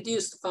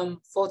reduced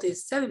from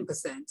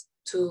 47%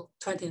 to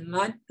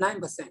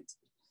 29%.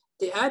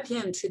 The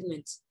IPM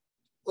treatment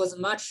was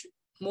much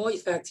more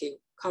effective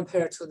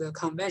compared to the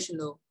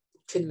conventional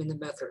treatment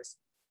methods.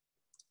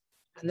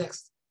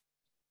 Next.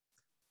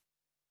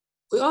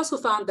 We also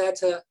found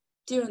that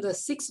during the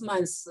 6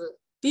 months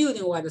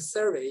building-wide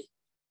survey,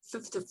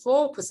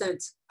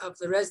 54% of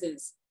the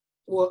residents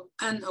were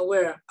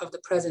unaware of the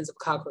presence of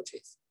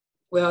cockroaches,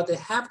 while they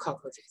have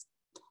cockroaches.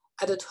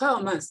 At the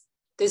 12 months,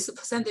 this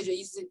percentage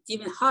is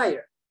even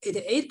higher.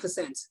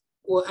 88%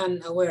 were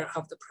unaware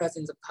of the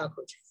presence of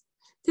cockroaches.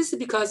 This is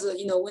because,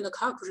 when the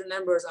cockroach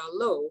numbers are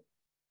low,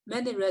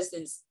 many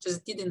residents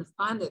just didn't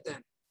find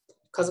them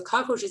because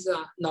cockroaches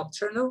are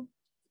nocturnal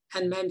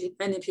and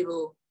many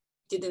people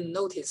didn't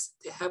notice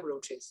they have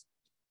roaches.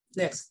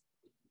 Next.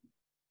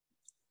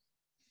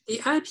 The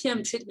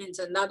IPM treatments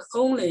are not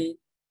only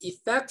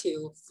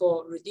effective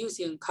for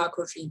reducing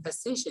cockroach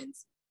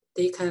infestations,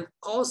 they can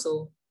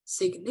also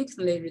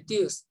significantly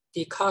reduce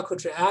the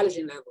cockroach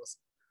allergen levels.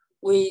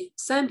 We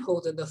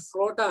sampled the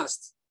floor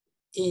dust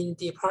in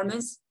the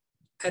apartments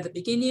at the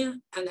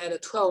beginning and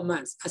at 12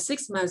 months,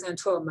 6 months and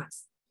 12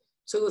 months.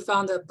 So we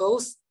found that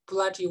both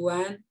Blagi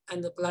 1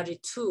 and the Blagi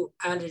 2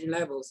 allergen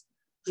levels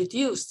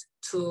reduced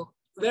to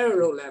very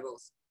low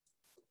levels.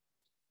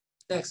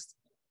 Next.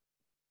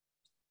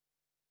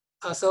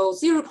 So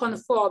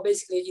 0.4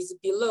 basically is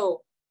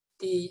below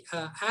the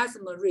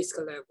asthma risk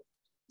level.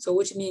 So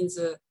which means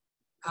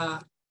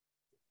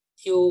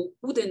you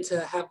wouldn't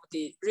have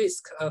the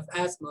risk of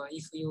asthma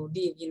if you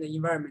live in the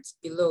environment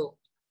below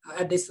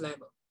at this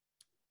level.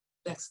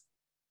 Next.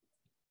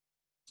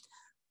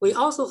 We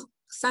also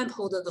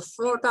sampled the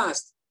floor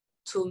dust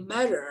to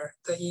measure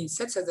the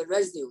insecticide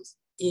residues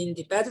in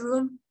the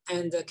bedroom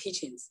and the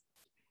kitchens.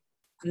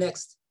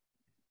 Next.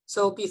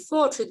 So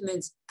before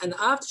treatment and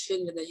after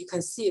treatment, you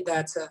can see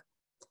that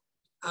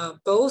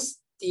both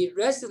the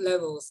residue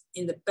levels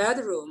in the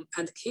bedroom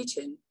and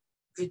kitchen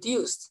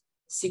reduced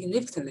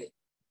significantly.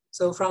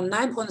 So from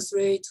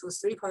 9.3 to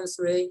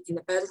 3.3 in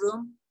the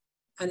bedroom,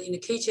 and in the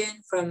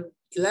kitchen from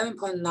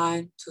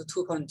 11.9 to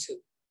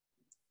 2.2.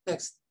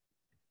 Next.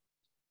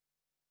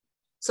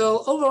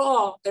 So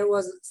overall, there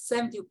was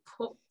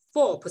 74%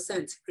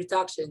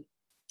 reduction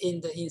in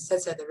the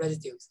insecticide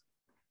residues.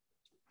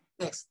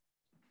 Next.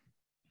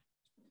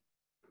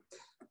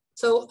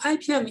 So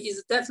IPM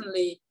is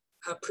definitely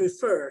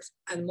preferred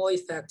and more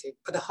effective,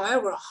 but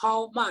however,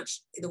 how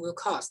much it will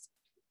cost?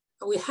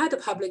 We had a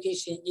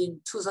publication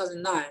in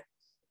 2009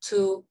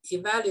 to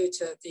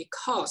evaluate the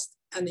cost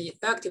and the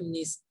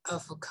effectiveness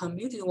of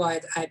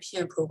community-wide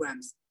IPM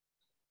programs.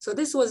 So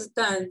this was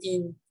done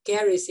in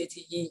Gary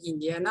City in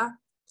Indiana.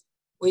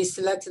 We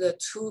selected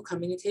 2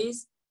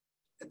 communities.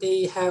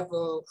 They have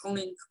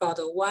only about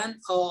 1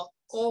 or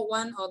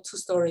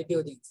 2-story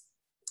buildings.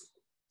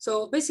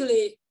 So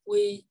basically,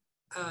 we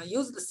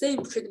use the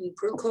same treatment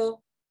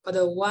protocol but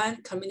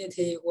one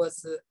community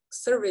was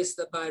serviced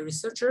by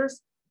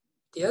researchers.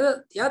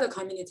 The other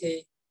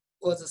community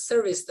was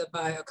serviced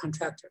by a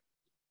contractor.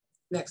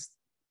 Next.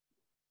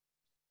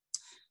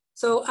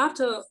 So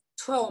after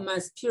 12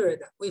 months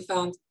period, we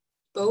found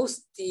both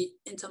the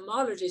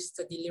entomologist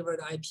delivered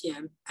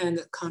IPM and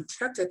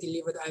contractor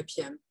delivered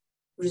IPM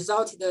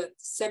resulted in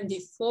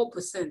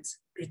 74%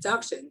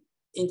 reduction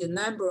in the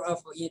number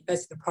of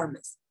infested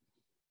apartments.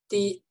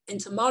 The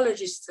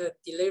entomologist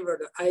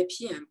delivered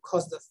IPM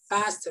caused a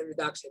faster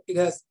reduction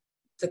because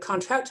the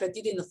contractor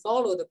didn't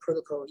follow the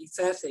protocol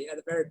exactly at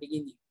the very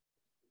beginning.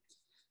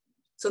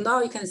 So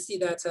now you can see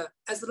that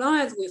as long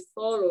as we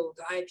follow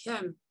the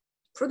IPM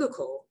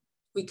protocol,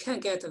 we can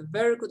get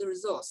very good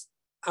results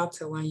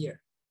after 1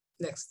 year.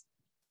 Next.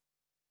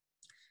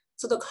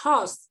 So the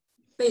cost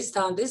based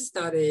on this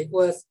study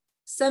was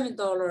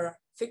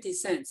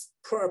 $7.50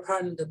 per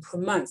apartment per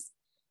month.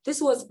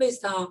 This was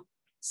based on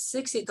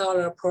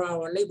 $60 per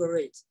hour labor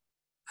rate.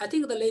 I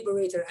think the labor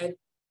rate at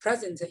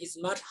present is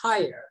much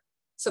higher.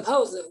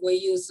 Suppose we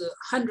use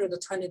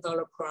 $120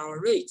 per hour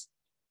rate,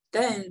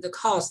 then the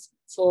cost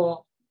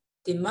for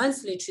the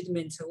monthly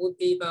treatment would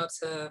be about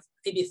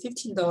maybe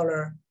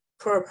 $15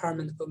 per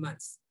apartment per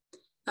month.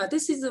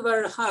 This is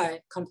very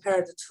high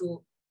compared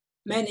to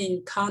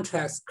many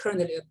contracts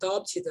currently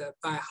adopted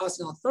by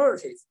housing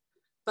authorities.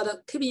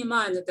 But keep in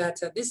mind that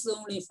this is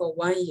only for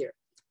 1 year.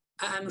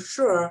 I'm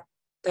sure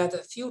that the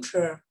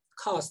future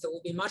cost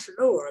will be much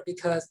lower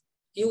because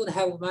you would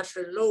have much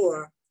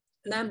lower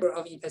number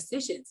of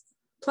infestations.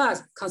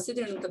 Plus,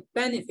 considering the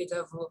benefit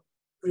of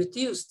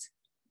reduced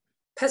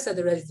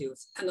pesticide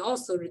residues and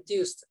also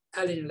reduced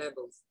allergen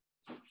levels.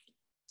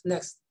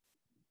 Next.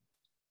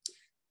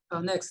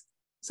 Next.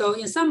 So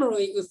in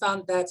summary, we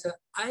found that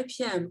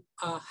IPM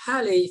are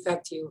highly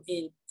effective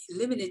in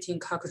eliminating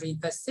cockroach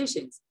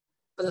infestations,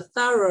 but the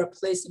thorough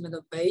placement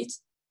of bait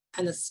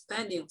and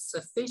spending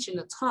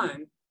sufficient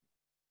time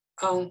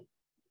on,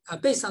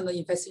 based on the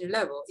infestation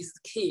level is the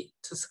key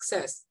to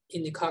success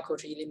in the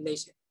cockroach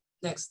elimination.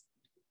 Next.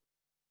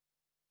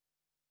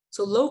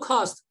 So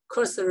low-cost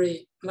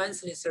cursory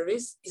monthly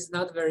service is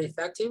not very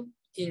effective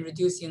in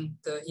reducing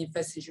the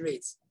infestation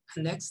rates.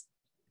 And next.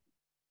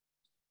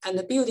 And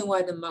the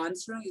building-wide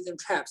monitoring using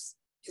traps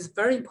is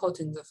very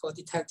important for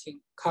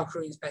detecting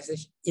cockroach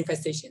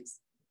infestations.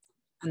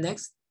 And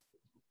next,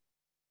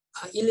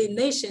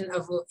 elimination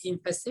of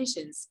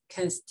infestations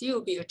can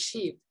still be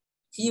achieved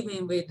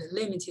even with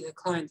limited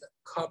client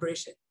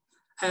cooperation.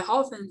 I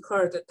often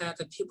heard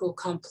that people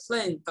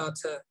complain about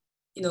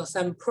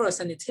some poor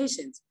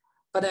sanitation,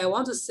 but I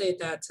want to say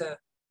that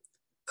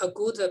a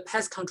good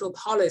pest control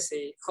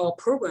policy or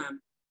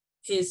program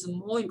is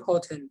more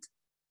important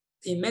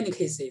in many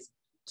cases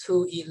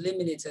to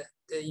eliminate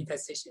the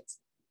infestations.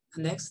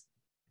 Next.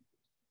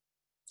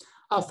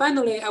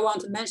 Finally, I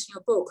want to mention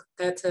a book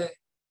that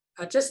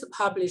I just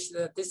published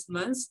this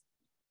month.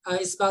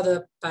 It's about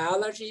the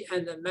biology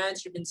and the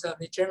management of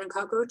the German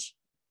cockroach.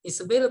 It's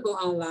available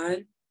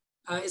online.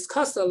 It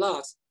costs a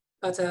lot,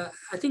 but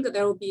I think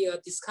there will be a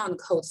discount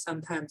code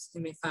sometimes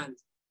you may find.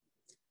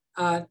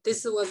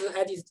 This was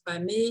edited by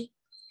me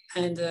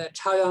and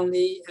Chaoyang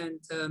Li and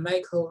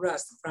Michael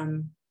Rust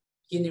from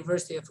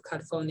University of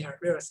California,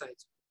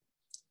 Riverside.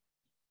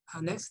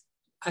 Next,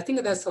 I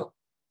think that's all.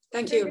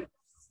 Thank you.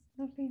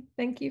 Okay,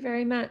 thank you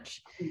very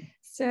much.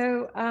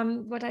 So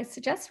what I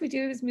suggest we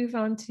do is move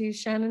on to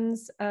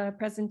Shannon's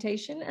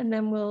presentation, and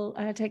then we'll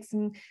take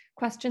some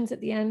questions at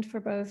the end for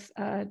both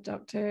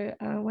Dr.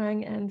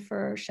 Wang and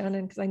for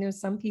Shannon, because I know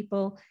some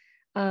people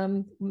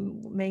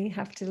may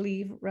have to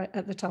leave right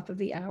at the top of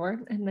the hour,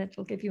 and that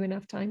will give you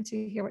enough time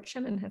to hear what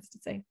Shannon has to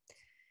say.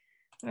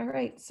 All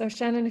right, so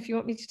Shannon, if you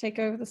want me to take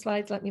over the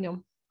slides, let me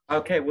know.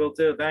 Okay, will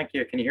do. Thank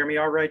you. Can you hear me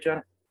all right,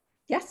 Jenna?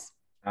 Yes.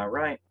 All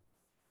right.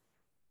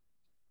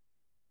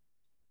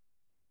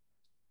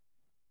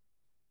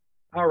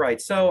 All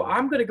right, so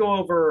I'm going to go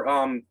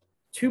over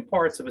two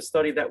parts of a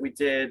study that we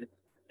did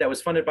that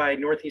was funded by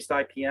Northeast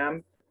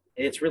IPM.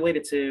 It's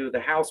related to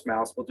the house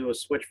mouse. We'll do a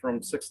switch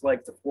from 6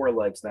 legs to 4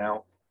 legs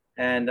now.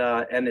 And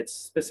it's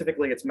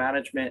specifically its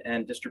management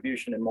and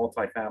distribution in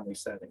multifamily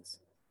settings.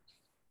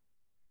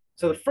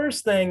 So the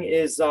first thing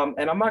is,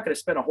 and I'm not going to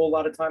spend a whole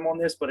lot of time on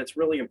this, but it's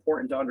really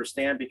important to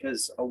understand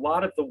because a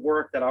lot of the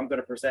work that I'm going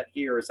to present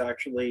here is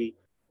actually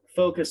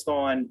focused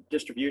on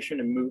distribution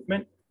and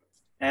movement.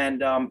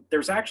 And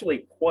there's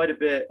actually quite a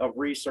bit of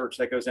research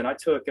that goes in. I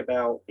took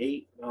about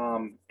 8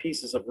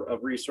 pieces of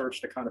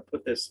research to kind of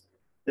put this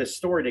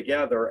story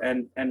together,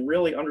 and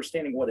really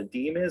understanding what a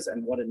deem is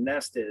and what a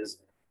nest is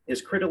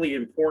critically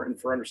important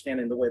for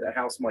understanding the way that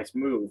house mice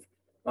move,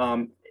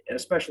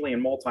 especially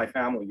in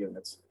multifamily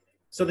units.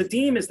 So the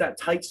deem is that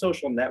tight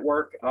social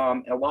network.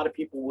 A lot of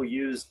people will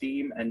use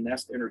deem and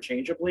nest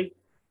interchangeably,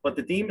 but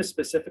the deem is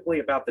specifically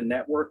about the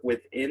network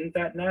within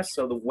that nest.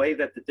 So the way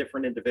that the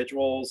different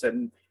individuals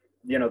and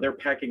their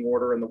pecking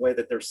order and the way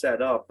that they're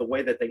set up, the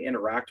way that they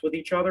interact with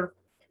each other.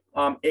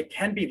 It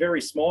can be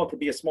very small. It could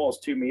be as small as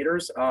 2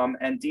 meters,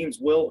 and deems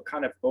will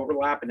kind of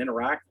overlap and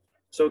interact.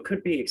 So it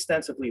could be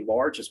extensively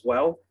large as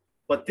well.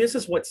 But this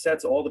is what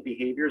sets all the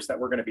behaviors that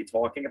we're going to be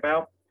talking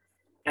about.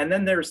 And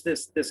then there's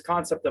this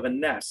concept of a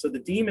nest. So the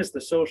deem is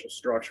the social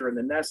structure and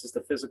the nest is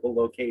the physical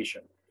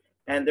location.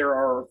 And there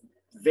are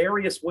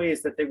various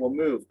ways that they will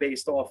move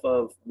based off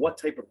of what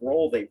type of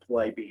role they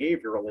play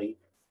behaviorally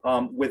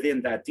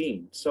within that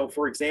deem. So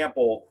for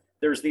example,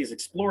 there's these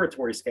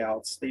exploratory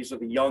scouts. These are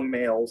the young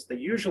males. They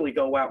usually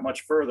go out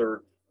much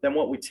further than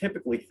what we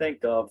typically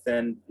think of.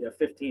 Than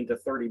 15 to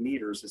 30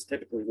 meters is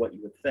typically what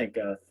you would think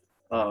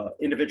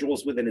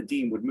individuals within a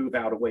deem would move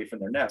out away from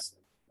their nest.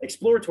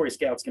 Exploratory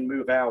scouts can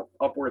move out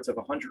upwards of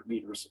 100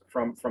 meters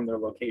from their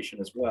location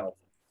as well.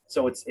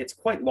 So it's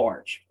quite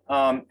large.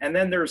 And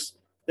then there's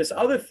this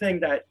other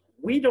thing that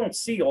we don't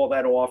see all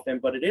that often,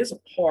 but it is a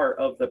part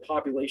of the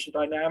population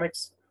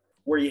dynamics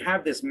where you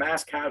have this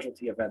mass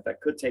casualty event that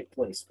could take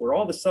place, where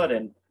all of a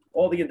sudden,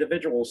 all the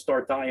individuals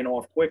start dying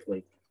off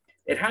quickly.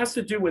 It has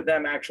to do with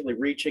them actually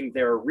reaching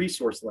their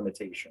resource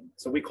limitation.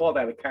 So we call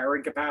that a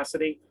carrying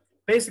capacity.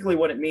 Basically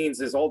what it means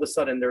is all of a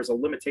sudden there's a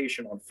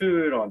limitation on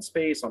food, on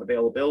space, on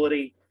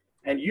availability,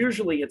 and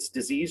usually it's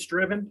disease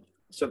driven.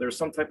 So there's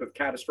some type of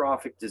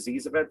catastrophic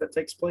disease event that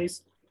takes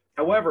place.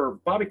 However,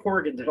 Bobby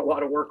Corrigan did a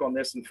lot of work on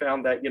this and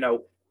found that,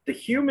 the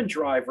human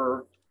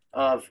driver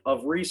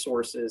of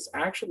resources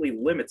actually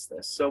limits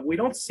this. So we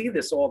don't see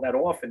this all that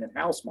often in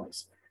house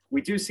mice.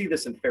 We do see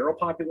this in feral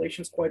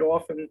populations quite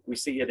often. We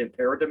see it in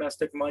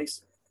paradomestic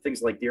mice,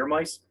 things like deer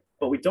mice,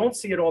 but we don't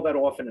see it all that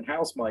often in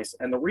house mice.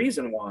 And the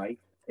reason why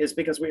is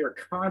because we are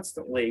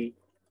constantly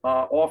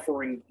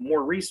offering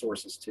more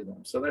resources to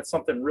them. So that's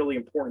something really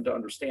important to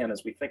understand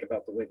as we think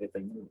about the way that they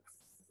move.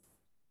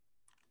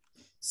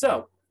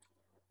 So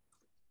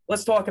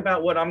let's talk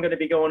about what I'm going to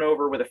be going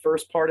over with the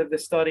first part of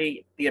this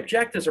study. The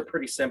objectives are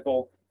pretty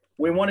simple.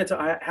 We wanted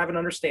to have an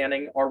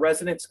understanding, are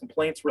residents'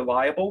 complaints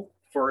reliable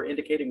for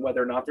indicating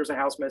whether or not there's a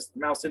house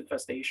mouse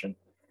infestation?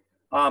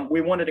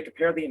 We wanted to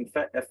compare the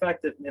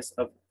effectiveness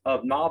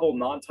of novel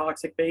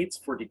non-toxic baits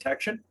for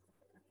detection.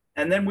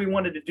 And then we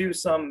wanted to do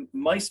some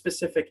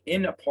mice-specific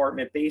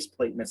in-apartment base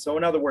placement. So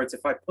in other words,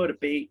 if I put a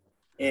bait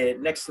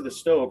next to the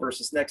stove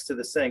versus next to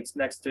the sinks,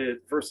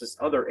 versus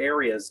other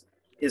areas,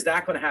 is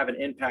that going to have an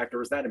impact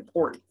or is that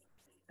important?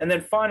 And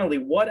then finally,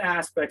 what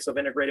aspects of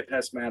integrated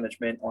pest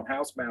management on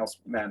house mouse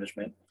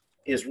management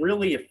is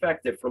really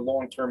effective for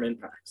long-term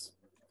impacts?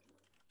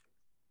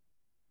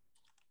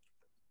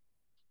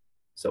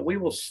 So we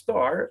will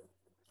start.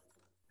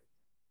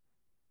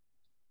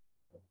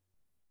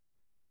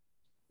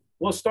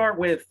 We'll start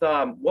with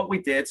what we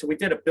did. So we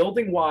did a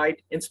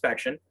building-wide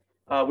inspection.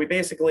 We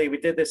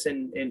did this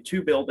in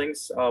two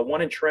buildings,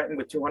 one in Trenton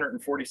with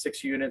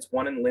 246 units,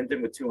 one in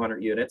Linden with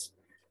 200 units.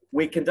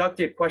 We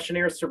conducted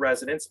questionnaires to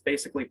residents,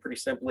 basically pretty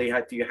simply,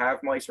 do you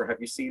have mice or have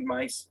you seen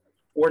mice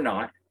or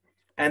not?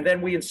 And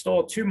then we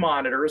installed two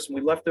monitors and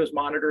we left those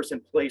monitors in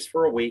place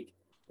for a week.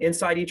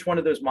 Inside each one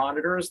of those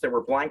monitors, there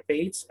were blank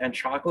baits and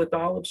chocolate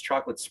dollops,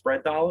 chocolate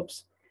spread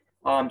dollops.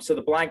 So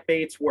the blank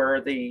baits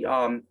were the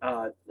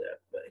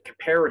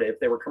comparative,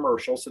 they were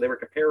commercial, so they were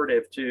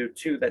comparative to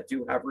two that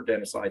do have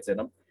rodenticides in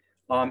them.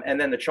 And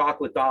then the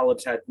chocolate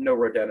dollops had no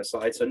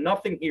rodenticide, so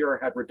nothing here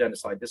had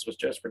rodenticide. This was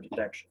just for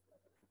detection.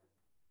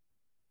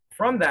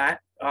 From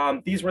that,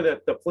 these were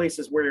the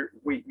places where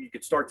you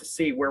could start to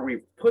see where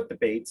we put the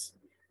baits.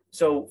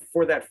 So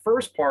for that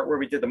first part where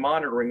we did the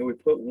monitoring, we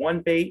put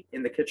one bait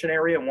in the kitchen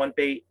area and one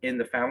bait in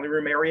the family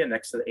room area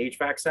next to the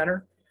HVAC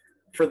center.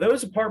 For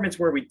those apartments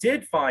where we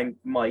did find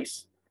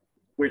mice,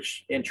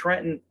 which in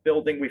Trenton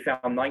building, we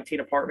found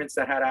 19 apartments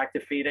that had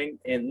active feeding.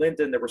 In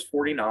Linden, there was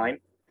 49.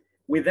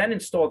 We then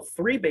installed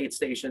 3 bait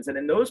stations. And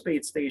in those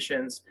bait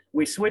stations,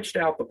 we switched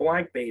out the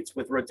blank baits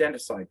with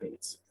rodenticide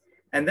baits.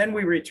 And then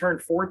we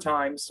returned 4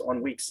 times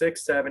on week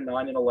 6, 7,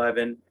 9, and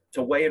 11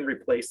 to weigh and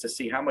replace to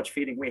see how much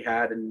feeding we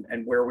had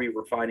and where we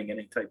were finding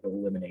any type of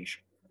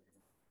elimination.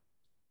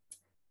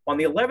 On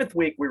the 11th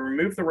week, we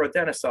removed the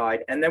rodenticide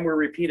and then we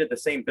repeated the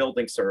same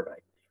building survey.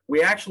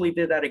 We actually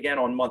did that again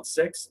on month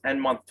 6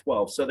 and month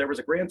 12. So there was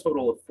a grand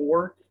total of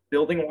 4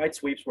 building-wide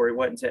sweeps where we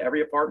went into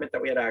every apartment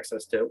that we had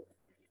access to.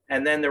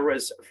 And then there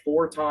was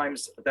 4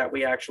 times that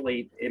we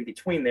actually, in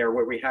between there,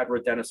 where we had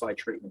rodenticide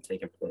treatment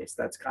taking place.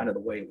 That's kind of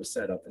the way it was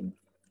set up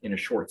in a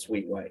short,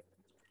 sweet way.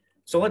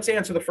 So let's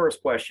answer the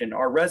first question.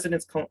 Are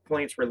residents'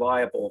 complaints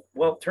reliable?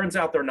 Well, it turns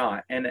out they're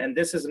not. And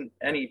this isn't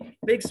any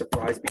big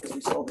surprise because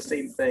we saw the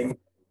same thing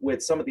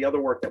with some of the other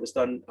work that was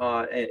done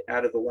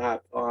out of the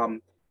lab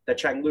that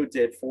Chang Lu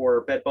did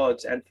for bed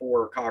bugs and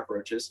for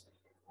cockroaches.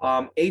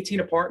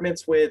 18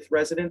 apartments with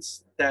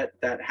residents that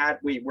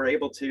we were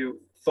able to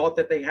thought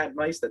that they had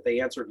mice, that they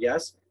answered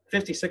yes.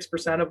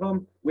 56% of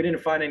them, we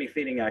didn't find any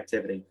feeding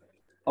activity.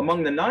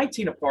 Among the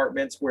 19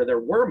 apartments where there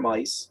were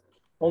mice,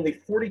 only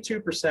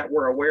 42%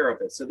 were aware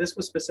of it. So this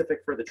was specific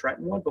for the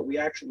Trenton one, but we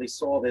actually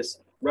saw this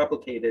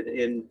replicated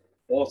in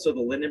also the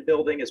Linden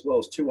building, as well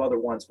as 2 other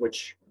ones,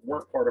 which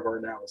weren't part of our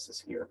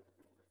analysis here.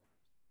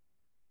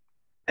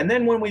 And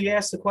then when we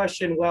asked the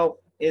question, well,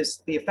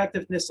 is the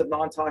effectiveness of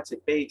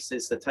non-toxic baits,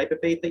 is the type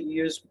of bait that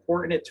you use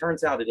important? It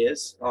turns out it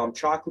is.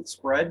 Chocolate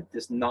spread,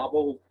 this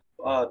novel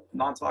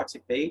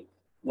non-toxic bait,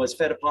 was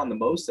fed upon the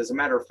most. As a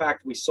matter of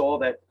fact, we saw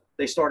that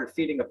they started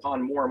feeding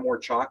upon more and more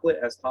chocolate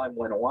as time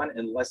went on,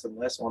 and less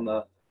on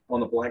the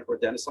blank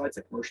rodenticides,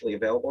 the commercially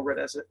available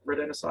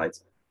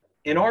rodenticides.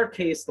 In our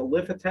case, the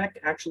Lifotec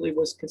actually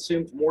was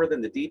consumed more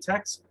than the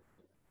Detex.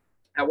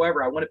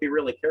 However, I want to be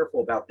really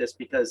careful about this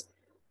because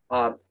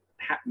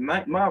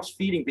mouse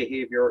feeding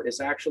behavior is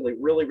actually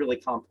really, really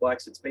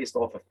complex. It's based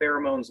off of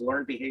pheromones,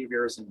 learned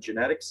behaviors, and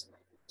genetics.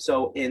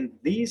 So in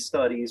these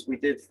studies, we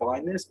did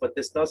find this, but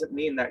this doesn't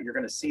mean that you're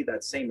going to see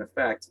that same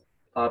effect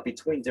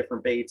between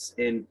different baits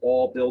in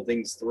all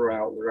buildings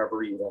throughout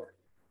wherever you are.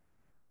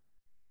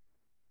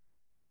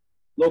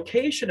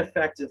 Location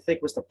effect, I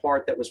think, was the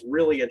part that was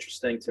really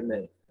interesting to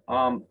me.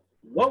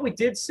 What we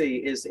did see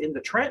is in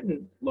the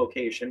Trenton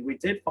location, we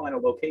did find a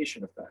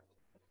location effect.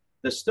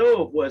 The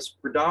stove was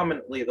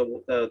predominantly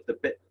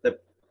the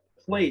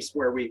place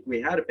where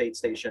we had a bait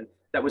station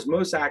that was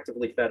most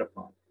actively fed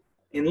upon.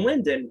 In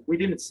Linden, we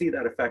didn't see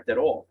that effect at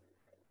all.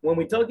 When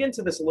we dug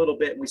into this a little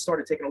bit and we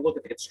started taking a look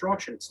at the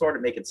construction, it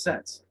started making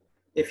sense.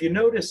 If you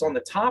notice on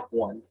the top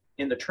one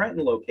in the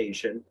Trenton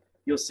location,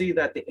 you'll see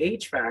that the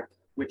HVAC,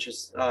 which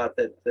is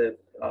the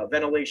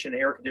ventilation,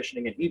 air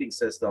conditioning, and heating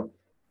system,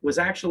 was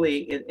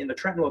actually in the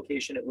Trenton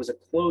location, it was a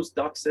closed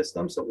duct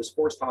system, so it was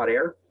forced hot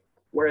air.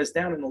 Whereas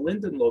down in the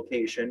Linden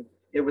location,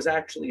 it was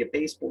actually a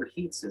baseboard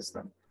heat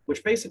system,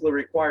 which basically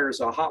requires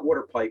a hot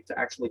water pipe to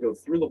actually go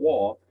through the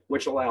wall,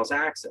 which allows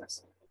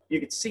access. You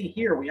can see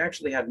here, we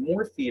actually had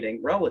more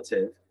feeding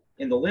relative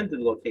in the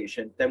Linden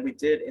location than we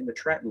did in the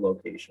Trenton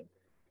location.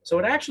 So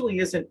it actually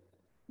isn't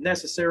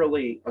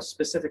necessarily a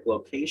specific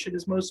location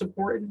is most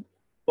important,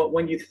 but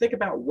when you think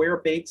about where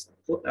bait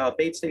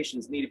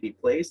stations need to be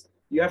placed,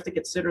 you have to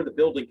consider the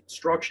building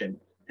construction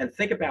and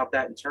think about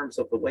that in terms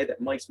of the way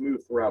that mice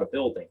move throughout a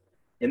building.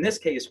 In this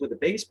case, with the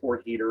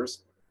baseboard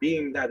heaters,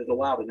 being that it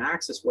allowed an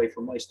access way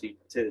for mice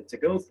to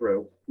go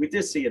through, we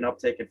did see an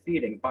uptick in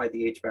feeding by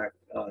the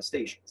HVAC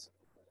stations.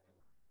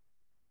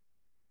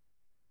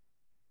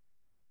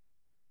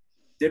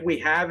 Did we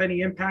have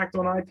any impact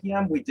on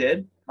IPM? We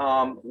did.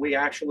 We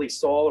actually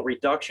saw a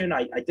reduction.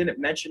 I didn't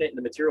mention it in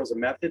the materials and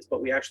methods,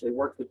 but we actually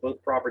worked with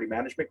both property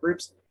management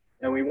groups,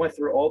 and we went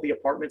through all the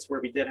apartments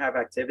where we did have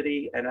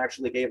activity and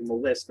actually gave them a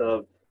list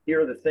of, here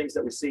are the things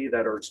that we see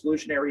that are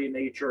exclusionary in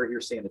nature,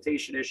 here's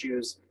sanitation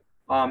issues.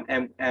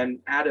 And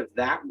out of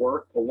that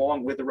work,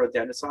 along with the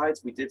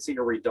rodenticides, we did see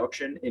a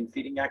reduction in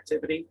feeding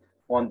activity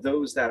on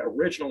those that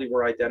originally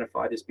were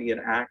identified as being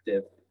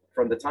active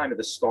from the time of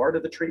the start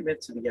of the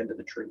treatment to the end of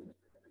the treatment.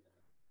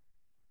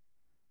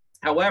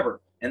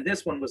 However, and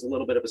this one was a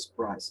little bit of a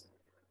surprise,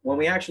 when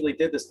we actually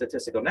did the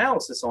statistical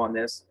analysis on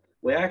this,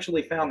 we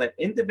actually found that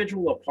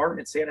individual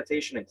apartment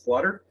sanitation and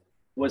clutter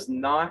was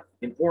not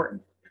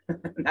important.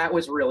 That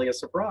was really a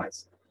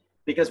surprise,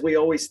 because we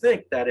always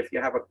think that if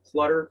you have a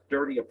cluttered,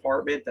 dirty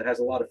apartment that has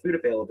a lot of food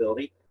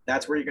availability,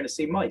 that's where you're going to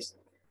see mice.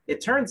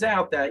 It turns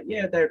out that,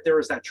 yeah, there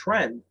is that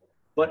trend,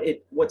 but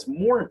what's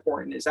more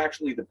important is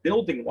actually the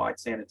building-wide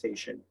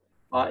sanitation,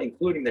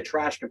 including the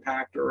trash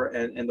compactor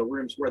and the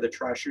rooms where the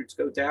trash chutes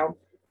go down,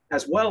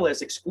 as well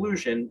as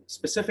exclusion,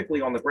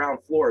 specifically on the ground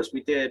floors.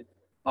 We did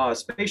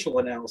spatial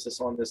analysis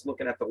on this,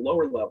 looking at the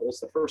lower levels,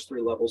 the first 3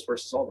 levels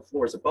versus all the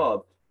floors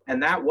above,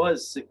 and that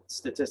was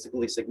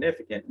statistically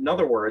significant. In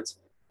other words,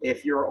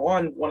 if you're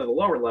on one of the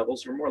lower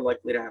levels, you're more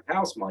likely to have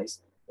house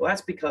mice. Well,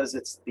 that's because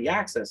it's the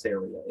access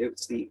area.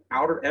 It's the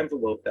outer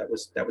envelope that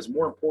was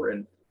more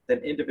important than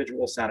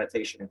individual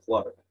sanitation and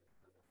clutter.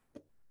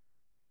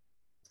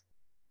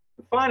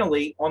 And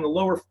finally, on the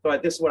lower,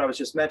 this is what I was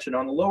just mentioning,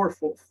 on the lower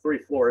 3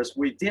 floors,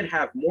 we did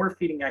have more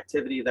feeding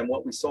activity than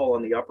what we saw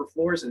on the upper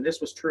floors, and this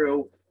was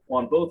true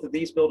on both of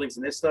these buildings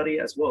in this study,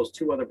 as well as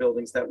 2 other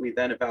buildings that we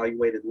then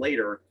evaluated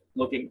later,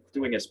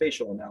 doing a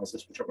spatial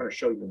analysis, which I'm going to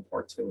show you in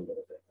part 2 a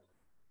little bit.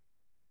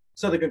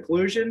 So the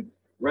conclusion,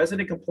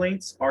 resident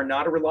complaints are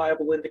not a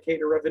reliable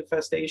indicator of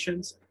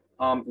infestations.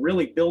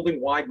 Really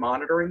building-wide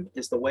monitoring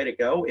is the way to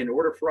go in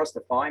order for us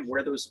to find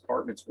where those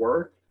apartments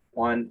were.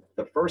 On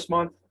the 1st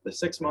month, the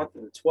 6th month,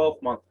 and the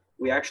 12th month,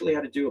 we actually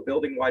had to do a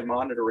building-wide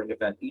monitoring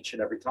event each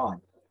and every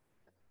time.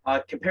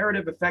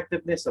 Comparative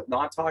effectiveness of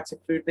non-toxic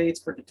food baits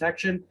for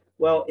detection.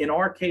 Well, in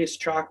our case,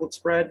 chocolate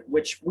spread,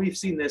 which we've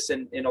seen this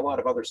in a lot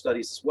of other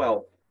studies as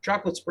well,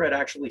 chocolate spread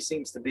actually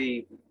seems to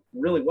be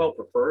really well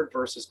preferred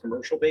versus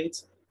commercial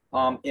baits.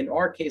 In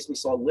our case, we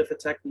saw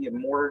Lifotec be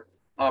more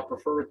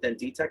preferred than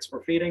Detex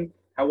for feeding.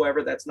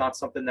 However, that's not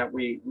something that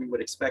we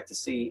would expect to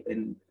see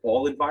in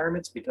all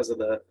environments because of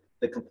the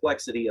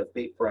complexity of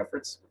bait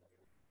preference.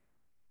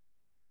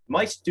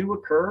 Mice do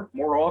occur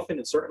more often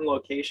in certain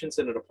locations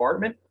in an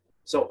apartment.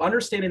 So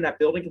understanding that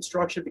building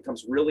construction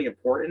becomes really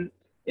important.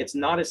 It's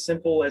not as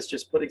simple as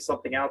just putting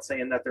something out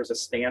saying that there's a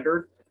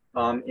standard.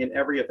 In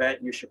every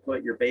event, you should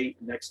put your bait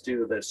next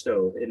to the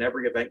stove. In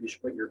every event, you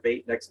should put your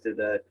bait next to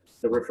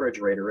the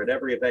refrigerator. In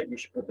every event, you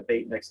should put the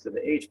bait next to the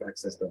HVAC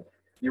system.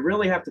 You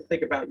really have to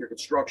think about your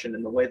construction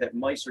and the way that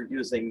mice are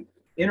using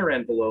inner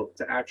envelope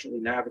to actually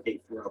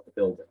navigate throughout the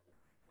building.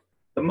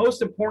 The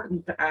most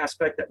important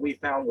aspect that we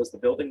found was the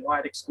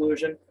building-wide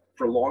exclusion.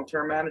 for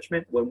long-term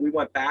management. When we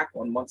went back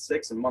on month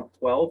 6 and month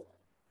 12,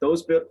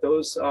 those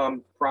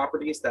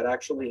properties that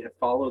actually had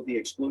followed the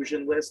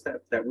exclusion list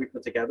that we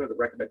put together, the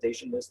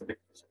recommendation list of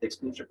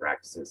exclusion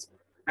practices,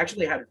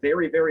 actually had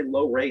very, very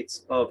low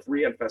rates of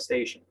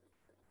reinfestation.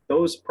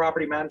 Those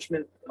property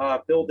management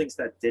buildings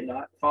that did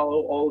not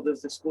follow all of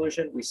this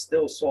exclusion, we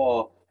still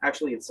saw,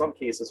 actually in some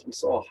cases, we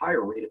saw a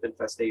higher rate of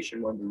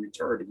infestation when we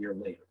returned a year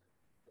later.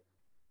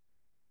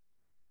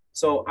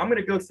 So I'm going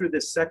to go through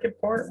this second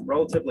part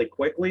relatively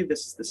quickly.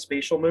 This is the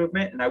spatial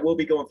movement, and I will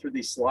be going through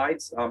these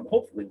slides,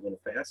 hopefully a little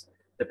fast,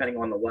 depending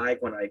on the lag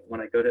when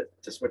I go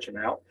to switch them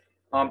out.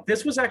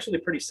 This was actually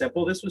pretty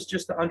simple. This was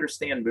just to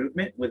understand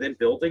movement within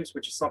buildings,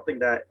 which is something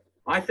that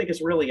I think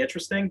is really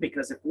interesting,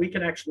 because if we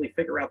can actually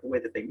figure out the way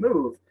that they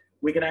move,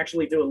 we can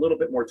actually do a little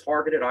bit more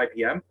targeted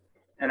IPM,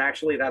 and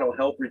actually that'll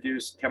help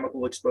reduce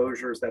chemical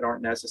exposures that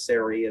aren't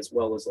necessary, as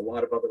well as a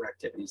lot of other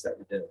activities that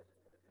we do.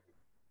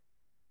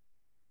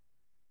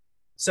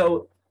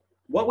 So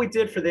what we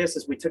did for this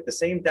is we took the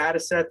same data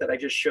set that I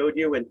just showed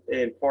you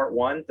in part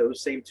 1,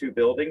 those same 2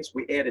 buildings.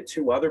 We added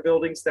 2 other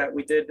buildings that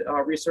we did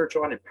research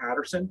on in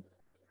Patterson.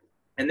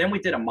 And then we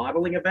did a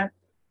modeling event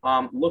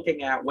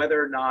looking at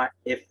whether or not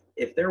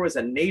if there was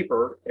a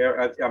neighbor,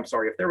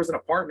 if there was an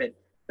apartment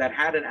that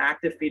had an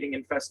active feeding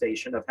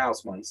infestation of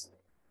house mice,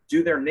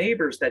 do their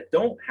neighbors that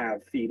don't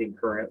have feeding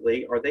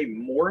currently, are they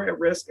more at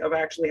risk of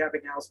actually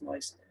having house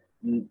mice,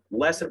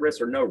 less at risk,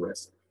 or no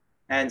risk?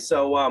 And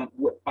so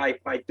by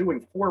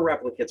doing 4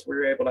 replicates, we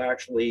were able to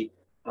actually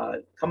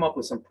come up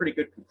with some pretty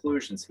good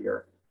conclusions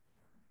here.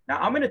 Now,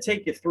 I'm going to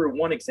take you through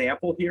one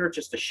example here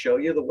just to show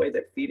you the way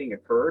that feeding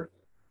occurred.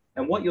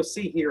 And what you'll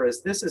see here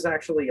is this is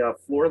actually a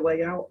floor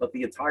layout of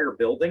the entire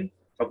building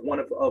of one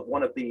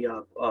of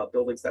the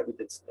buildings that we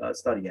did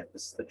study at.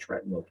 This is the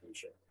Trenton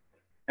location.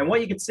 And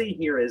what you can see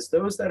here is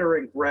those that are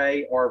in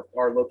gray are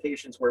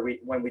locations where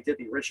when we did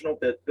the original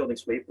building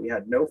sweep, we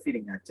had no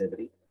feeding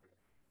activity.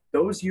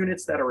 Those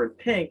units that are in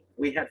pink,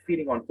 we had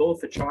feeding on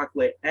both the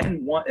chocolate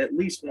and at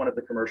least one of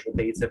the commercial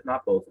baits, if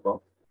not both of them.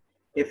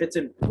 If it's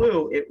in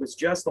blue, it was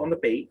just on the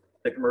bait,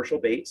 the commercial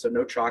bait, so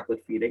no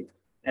chocolate feeding.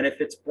 And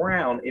if it's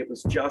brown, it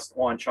was just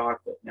on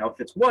chocolate. Now, if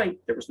it's white,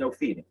 there was no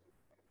feeding.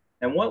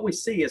 And what we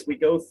see as we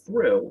go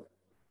through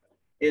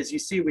is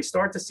we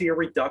start to see a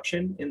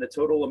reduction in the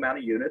total amount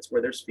of units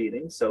where there's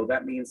feeding. So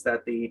that means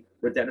that the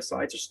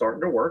rodenticides are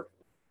starting to work.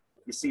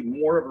 You see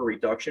more of a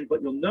reduction,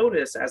 but you'll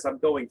notice as I'm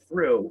going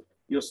through,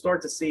 you'll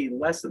start to see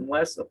less and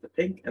less of the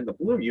pink and the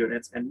blue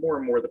units and more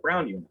of the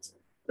brown units.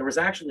 There was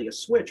actually a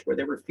switch where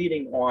they were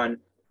feeding on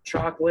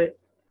chocolate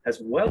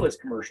as well as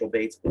commercial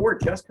baits, or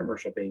just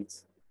commercial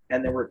baits,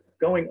 and they were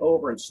going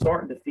over and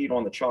starting to feed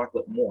on the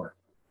chocolate more.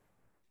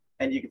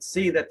 And you can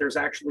see that there's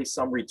actually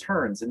some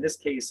returns. In this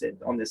case,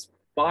 on this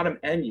bottom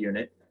end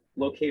unit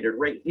located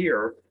right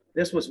here,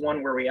 this was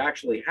one where we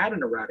actually had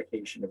an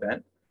eradication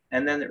event,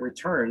 and then it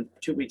returned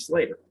 2 weeks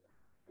later.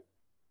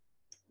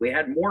 We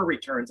had more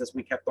returns as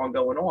we kept on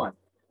going on.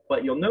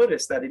 But you'll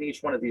notice that in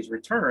each one of these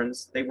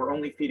returns, they were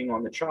only feeding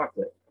on the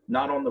chocolate,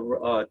 not on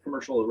the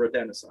commercial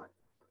rodenticide.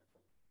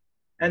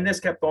 And this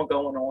kept on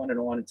going on and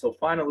on until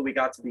finally we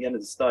got to the end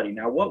of the study.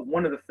 Now,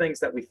 one of the things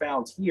that we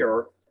found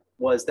here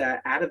was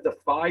that out of the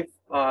 5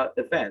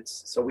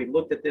 events, so we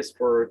looked at this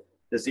for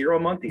the 0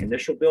 month, the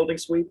initial building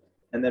sweep,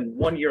 and then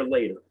 1 year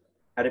later.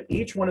 Out of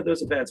each one of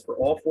those events for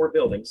all 4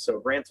 buildings, so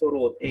a grand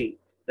total of 8,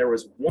 there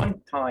was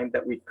one time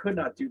that we could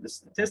not do the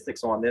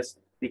statistics on this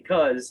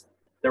because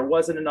there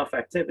wasn't enough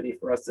activity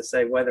for us to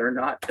say whether or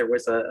not there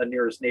was a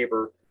nearest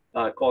neighbor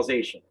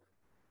causation.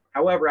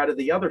 However, out of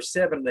the other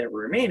 7 that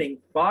were remaining,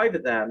 5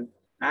 of them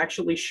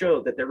actually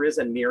showed that there is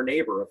a near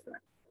neighbor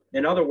effect.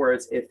 In other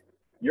words, if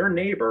your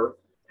neighbor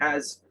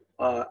has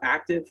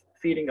active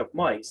feeding of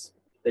mice,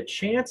 the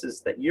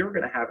chances that you're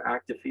going to have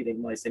active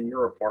feeding mice in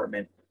your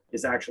apartment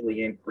is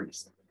actually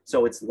increased.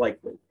 So it's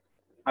likely.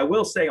 I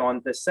will say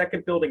on the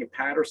second building in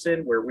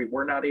Patterson, where we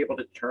were not able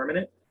to determine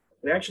it,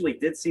 we actually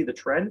did see the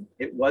trend.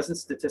 It wasn't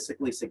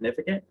statistically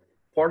significant.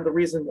 Part of the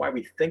reason why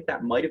we think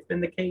that might have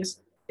been the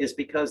case is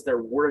because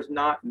there were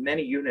not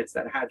many units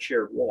that had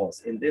shared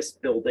walls. In this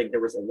building, there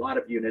was a lot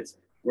of units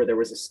where there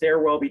was a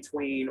stairwell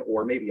between,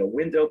 or maybe a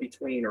window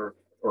between, or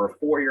a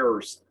foyer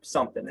or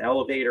something, an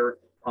elevator.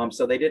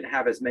 So they didn't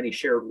have as many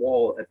shared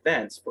wall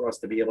events for us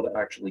to be able to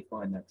actually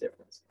find that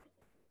difference.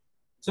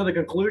 So the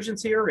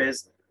conclusions here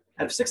is,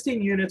 out of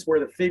 16 units where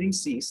the feeding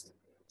ceased,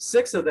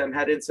 6 of them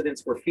had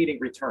incidents where feeding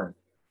returned.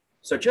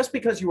 So just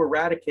because you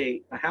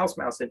eradicate a house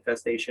mouse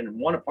infestation in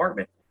one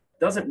apartment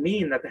doesn't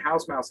mean that the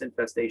house mouse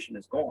infestation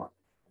is gone.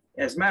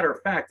 As a matter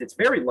of fact, it's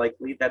very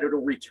likely that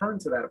it'll return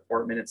to that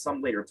apartment at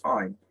some later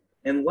time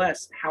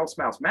unless house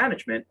mouse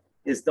management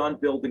is done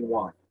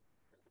building-wide.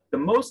 The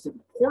most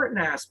important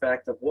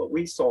aspect of what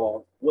we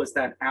saw was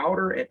that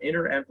outer and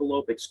inner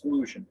envelope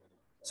exclusion.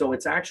 So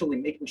it's actually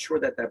making sure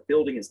that that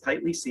building is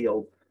tightly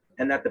sealed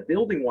and that the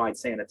building-wide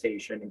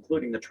sanitation,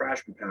 including the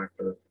trash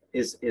compactor,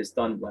 is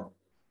done well.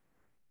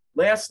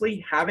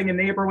 Lastly, having a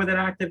neighbor with an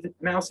active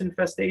mouse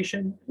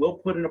infestation will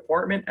put an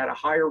apartment at a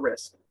higher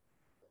risk.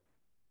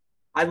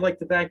 I'd like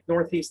to thank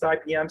Northeast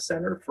IPM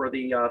Center for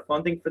the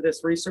funding for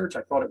this research.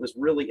 I thought it was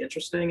really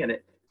interesting, and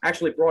it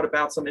actually brought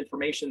about some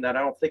information that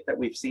I don't think that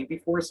we've seen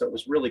before, so it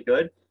was really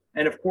good.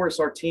 And of course,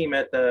 our team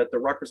at the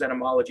Rutgers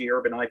Entomology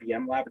Urban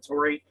IBM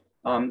Laboratory,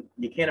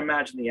 you can't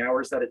imagine the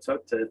hours that it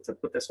took to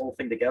put this whole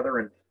thing together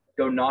and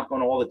go knock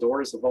on all the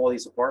doors of all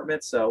these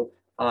apartments. So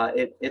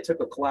it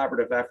took a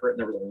collaborative effort, and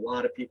there was a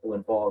lot of people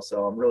involved,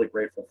 so I'm really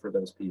grateful for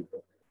those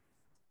people.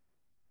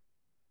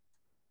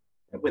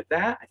 And with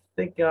that, I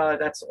think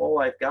that's all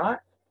I've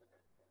got.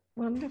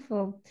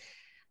 Wonderful.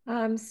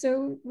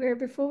 So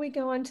before we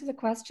go on to the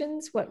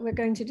questions, what we're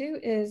going to do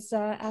is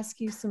ask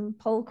you some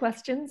poll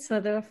questions, so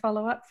they'll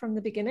follow up from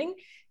the beginning,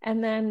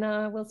 and then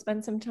we'll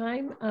spend some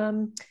time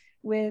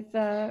with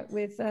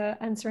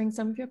answering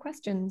some of your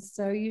questions.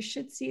 So you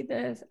should see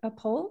a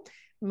poll.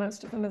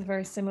 Most of them are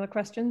very similar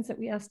questions that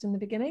we asked in the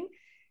beginning.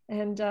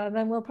 And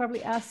then we'll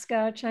probably ask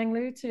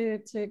Chang-Lu to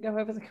go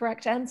over the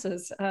correct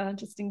answers,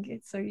 just in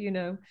case, so you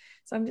know.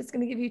 So I'm just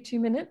going to give you 2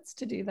 minutes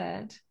to do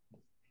that.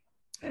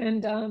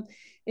 And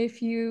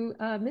if you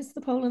missed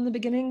the poll in the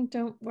beginning,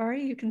 don't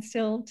worry, you can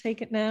still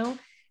take it now.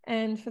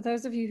 And for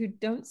those of you who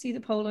don't see the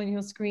poll on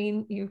your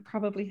screen, you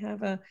probably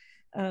have an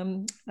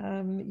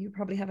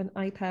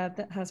iPad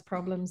that has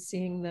problems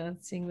seeing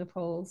the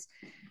polls.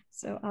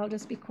 So I'll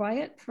just be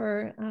quiet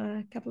for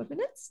a couple of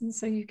minutes, and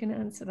so you can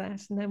answer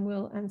that, and then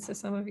we'll answer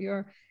some of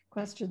your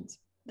questions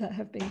that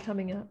have been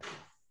coming up.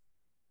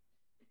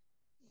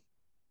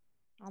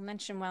 I'll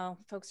mention while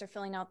folks are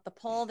filling out the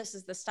poll, this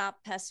is the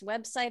Stop Pest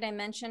website I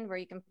mentioned, where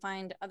you can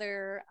find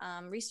other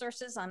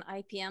resources on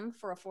IPM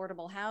for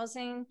affordable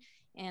housing.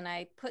 And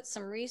I put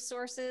some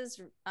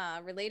resources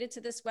related to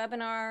this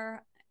webinar.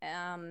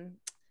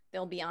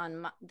 They'll be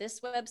on this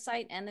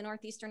website and the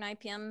Northeastern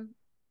IPM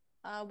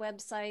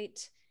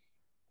website.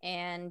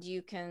 And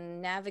you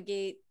can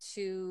navigate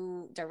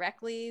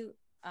directly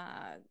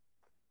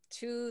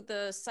to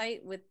the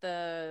site with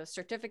the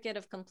certificate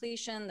of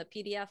completion, the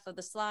PDF of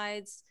the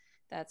slides.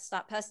 That's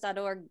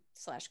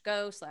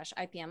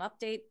stoppest.org/go/IPM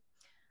update.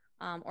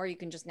 Or you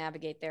can just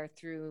navigate there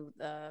through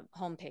the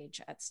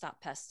homepage at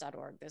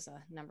stoppest.org. There's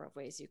a number of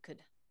ways you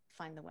could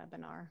find the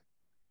webinar.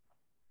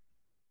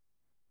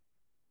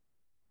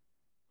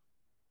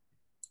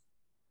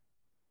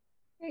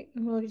 Great,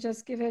 and we'll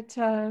just give it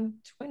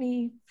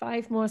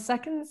 25 more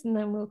seconds, and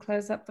then we'll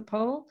close up the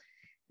poll,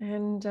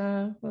 and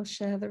we'll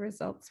share the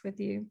results with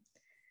you.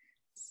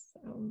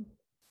 So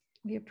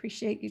we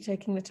appreciate you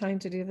taking the time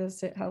to do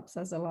this. It helps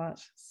us a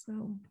lot.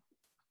 So,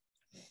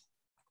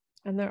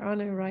 and there are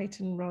no right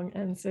and wrong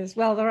answers.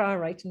 Well, there are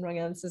right and wrong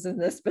answers in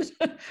this, but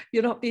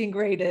you're not being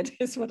graded,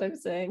 is what I'm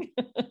saying.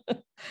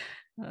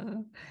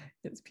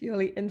 It's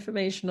purely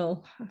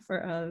informational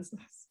for us.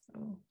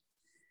 So.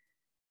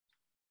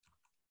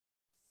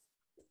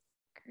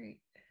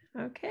 Great.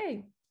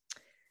 Okay.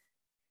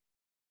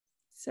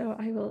 So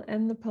I will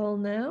end the poll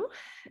now.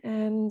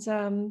 And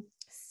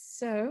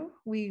so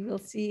we will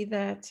see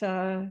that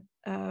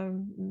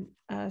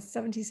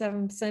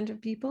 77%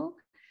 of people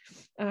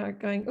are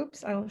going,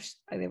 oops,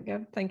 there we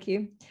go, thank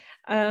you.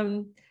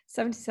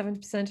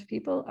 77% of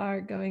people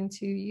are going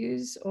to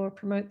use or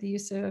promote the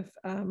use of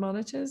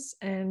monitors,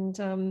 and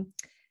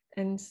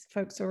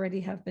folks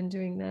already have been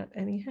doing that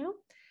anyhow.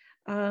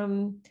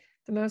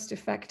 The most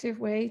effective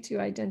way to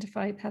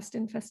identify pest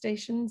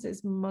infestations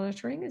is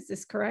monitoring. Is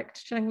this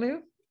correct,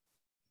 Chang-Lu?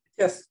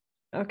 Yes.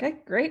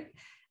 Okay, great.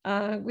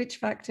 Which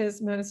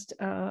factors most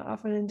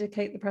often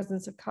indicate the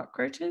presence of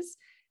cockroaches?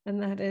 And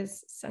that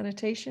is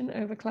sanitation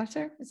over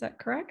clutter. Is that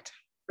correct?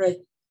 Right.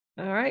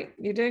 All right,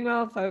 you're doing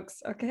well,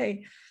 folks.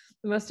 Okay.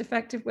 The most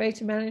effective way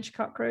to manage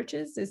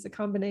cockroaches is the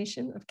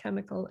combination of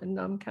chemical and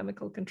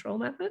non-chemical control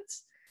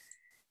methods.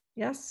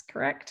 Yes,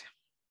 correct?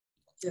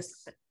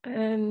 Yes.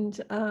 And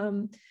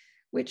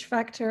which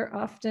factor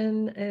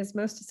often is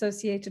most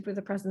associated with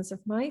the presence of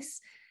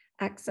mice?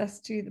 Access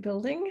to the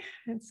building.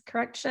 That's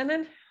correct,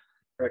 Shannon?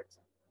 Correct.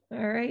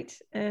 All right.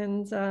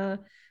 And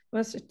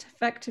most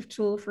effective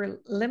tool for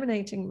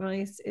eliminating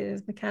mice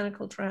is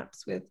mechanical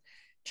traps with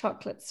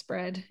chocolate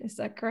spread. Is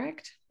that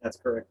correct? That's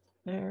correct.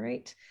 All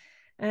right.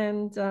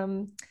 And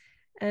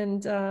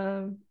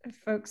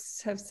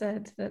folks have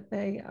said that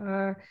they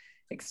are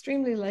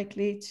extremely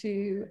likely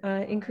to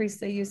increase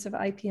their use of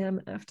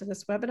IPM after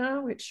this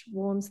webinar, which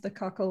warms the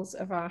cockles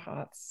of our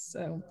hearts.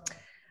 So,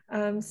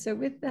 so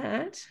with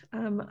that,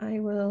 I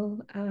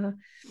will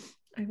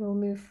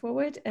move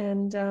forward,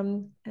 and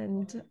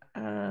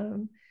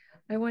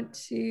I want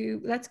to,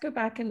 let's go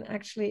back and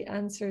actually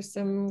answer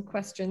some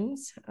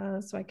questions.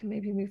 So I can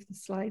maybe move the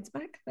slides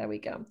back. There we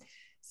go.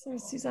 So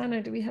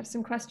Susanna, do we have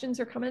some questions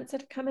or comments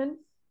that have come in?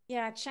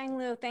 Yeah,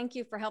 Chang-Lu, thank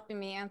you for helping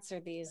me answer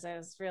these. That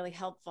was really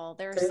helpful.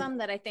 There are some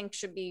that I think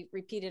should be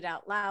repeated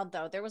out loud,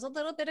 though. There was a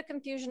little bit of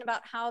confusion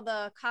about how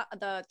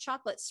the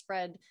chocolate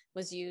spread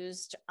was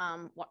used,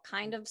 what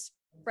kind of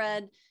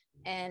spread,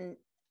 and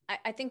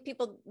I think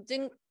people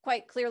didn't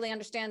quite clearly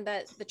understand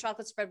that the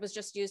chocolate spread was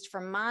just used for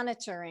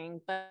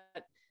monitoring,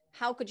 but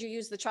how could you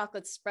use the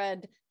chocolate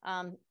spread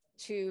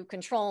to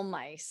control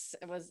mice?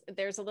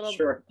 There's a little,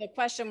 Sure. the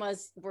question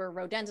was, were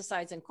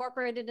rodenticides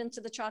incorporated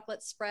into the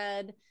chocolate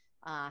spread?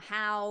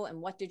 How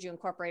and what did you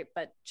incorporate?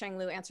 But Cheng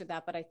Lu answered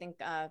that, but I think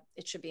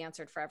it should be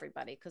answered for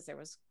everybody because there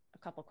was a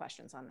couple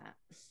questions on that.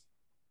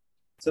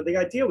 So the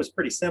idea was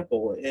pretty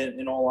simple,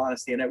 in all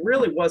honesty, and it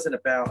really wasn't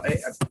about.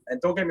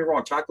 And don't get me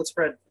wrong, chocolate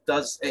spread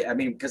does. I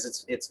mean,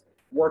 because it's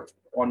worked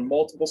on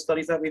multiple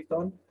studies that we've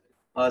done,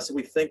 so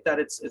we think that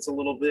it's a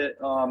little bit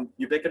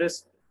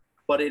ubiquitous,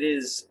 but it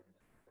is.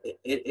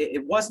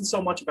 It wasn't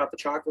so much about the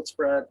chocolate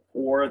spread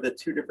or the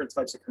two different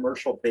types of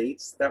commercial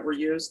baits that were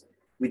used.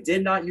 We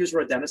did not use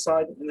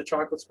rodenticide in the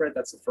chocolate spread.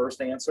 That's the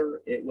first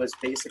answer. It was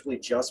basically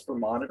just for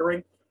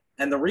monitoring.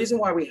 And the reason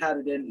why we had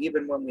it in,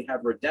 even when we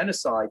had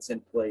rodenticides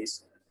in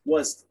place,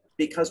 was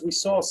because we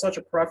saw such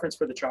a preference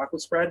for the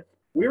chocolate spread.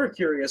 We were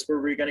curious, were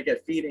we going to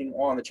get feeding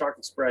on the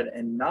chocolate spread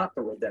and not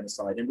the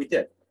rodenticide? And we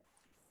did.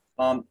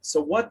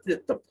 So what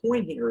the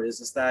point here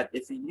is that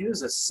if you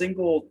use a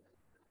single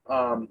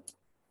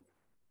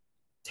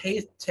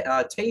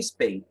taste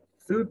bait,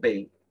 food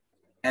bait,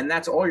 and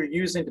that's all you're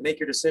using to make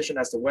your decision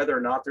as to whether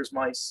or not there's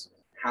mice,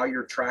 how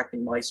you're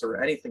tracking mice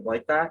or anything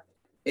like that,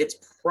 it's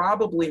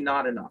probably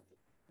not enough.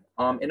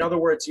 In other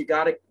words, you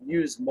got to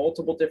use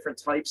multiple different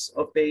types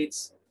of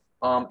baits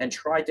and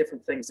try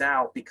different things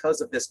out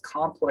because of this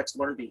complex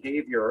learned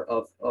behavior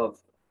of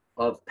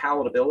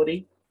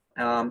palatability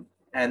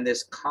and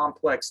this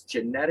complex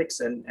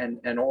genetics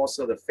and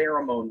also the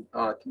pheromone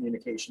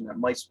communication that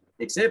mice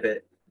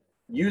exhibit.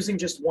 Using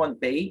just one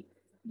bait,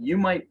 you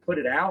might put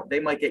it out, they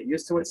might get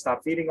used to it,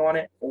 stop feeding on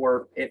it,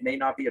 or it may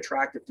not be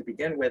attractive to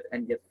begin with,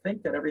 and you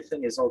think that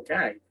everything is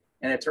okay.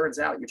 And it turns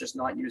out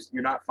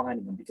you're not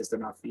finding them because they're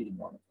not feeding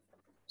on it.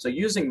 So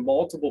using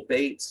multiple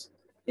baits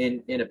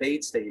in a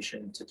bait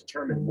station to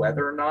determine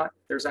whether or not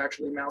there's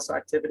actually mouse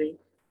activity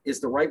is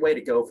the right way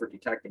to go for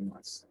detecting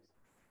mice.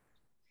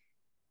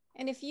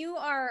 And if you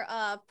are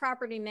a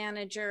property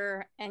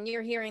manager and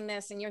you're hearing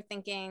this and you're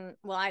thinking,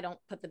 well, I don't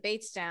put the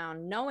baits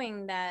down,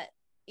 knowing that,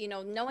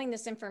 knowing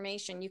this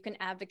information, you can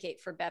advocate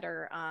for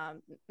better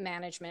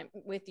management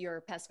with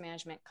your pest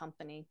management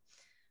company.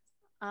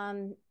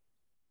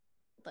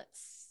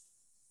 Let's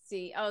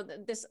see. Oh,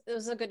 this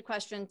was a good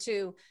question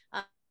too.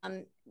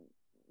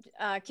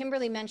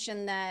 Kimberly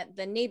mentioned that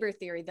the neighbor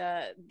theory,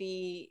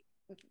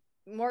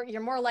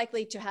 you're more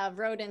likely to have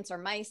rodents or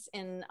mice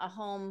in a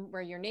home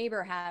where your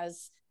neighbor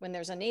has, when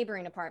there's a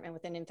neighboring apartment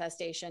with an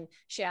infestation.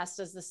 She asked,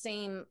 does the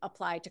same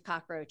apply to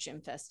cockroach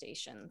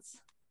infestations?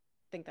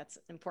 I think that's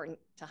important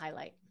to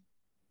highlight.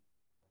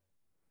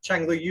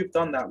 Cheng Lu, you've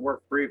done that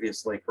work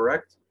previously,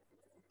 correct?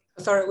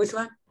 Sorry, which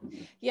one?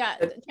 Yeah,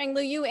 Cheng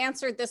Lu, you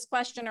answered this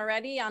question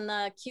already on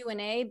the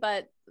Q&A,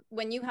 but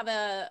when you have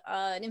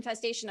an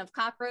infestation of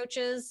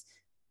cockroaches,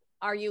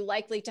 are you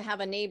likely to have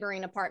a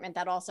neighboring apartment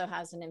that also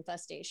has an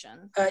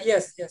infestation?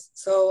 Yes.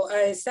 So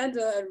I sent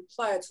a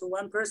reply to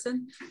one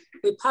person.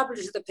 We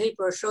published the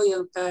paper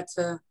showing that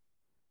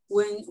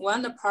when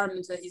one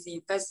apartment is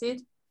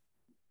infested,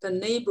 the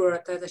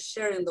neighbor that is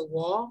sharing the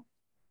wall,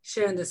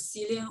 sharing the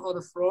ceiling or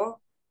the floor,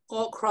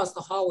 all across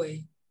the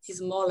hallway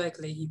is more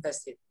likely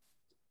infested.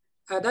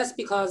 That's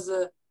because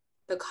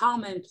the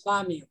common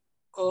plumbing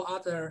or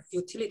other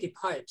utility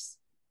pipes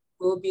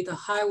will be the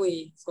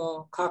highway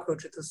for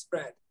cockroach to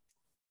spread.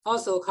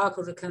 Also,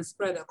 cockroach can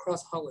spread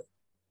across hallway.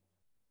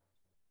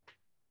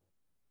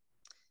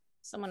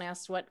 Someone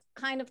asked what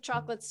kind of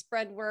chocolate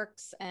spread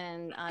works,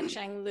 and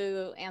Cheng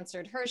Lu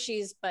answered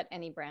Hershey's, but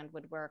any brand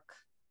would work.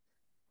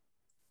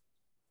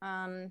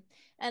 And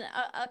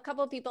a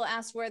couple of people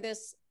asked where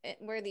these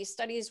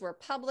studies were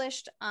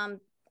published.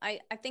 I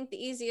think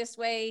the easiest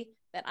way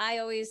that I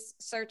always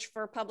search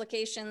for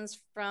publications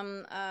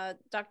from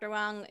Dr.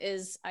 Wang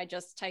is I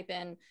just type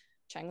in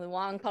Cheng Lu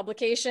Wang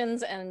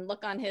publications and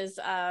look on his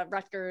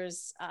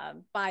Rutgers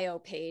bio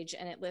page,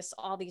 and it lists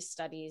all these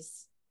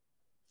studies.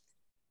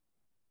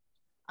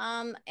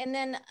 And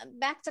then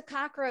back to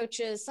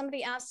cockroaches,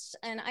 somebody asked,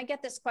 and I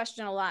get this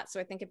question a lot, so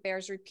I think it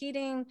bears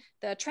repeating,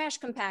 the trash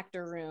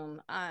compactor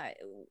room.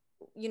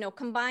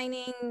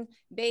 Combining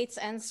baits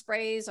and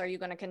sprays, are you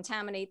going to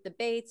contaminate the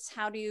baits?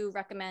 How do you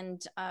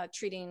recommend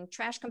treating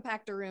trash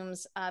compactor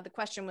rooms? The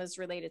question was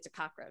related to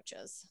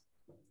cockroaches.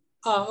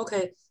 Oh,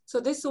 okay. So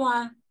this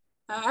one,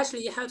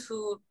 actually you have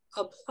to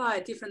apply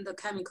different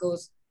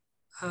chemicals,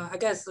 I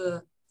guess,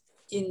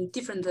 in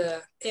different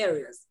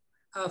areas.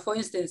 For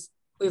instance,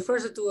 we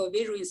first do a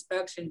visual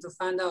inspection to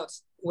find out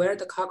where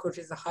the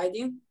cockroaches are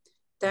hiding.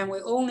 Then we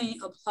only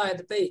apply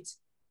the bait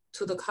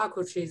to the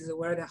cockroaches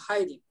where they're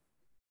hiding.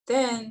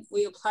 Then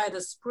we apply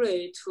the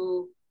spray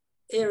to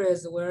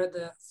areas where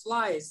the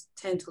flies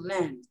tend to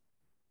land.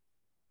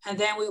 And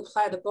then we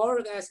apply the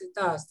boric acid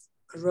dust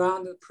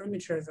around the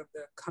perimeters of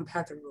the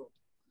compactor room.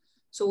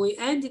 So we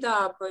ended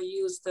up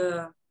use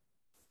the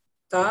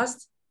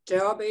dust,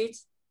 gel bait,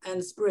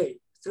 and spray,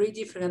 3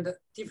 different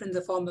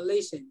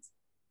formulations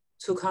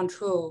to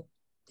control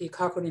the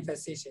cockroach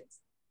infestations.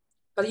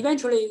 But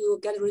eventually we will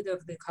get rid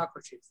of the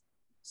cockroaches.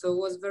 So it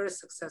was very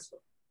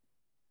successful.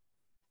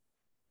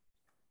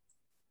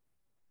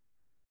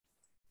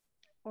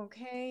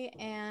 Okay,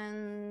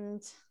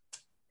 and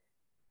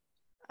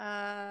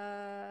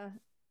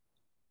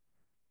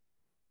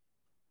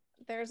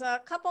there's a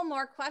couple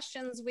more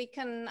questions we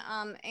can,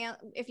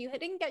 if you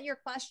didn't get your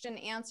question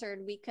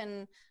answered, we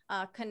can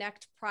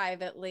connect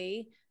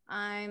privately.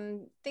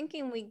 I'm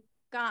thinking we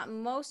got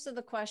most of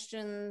the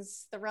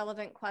questions, the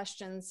relevant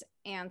questions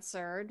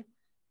answered.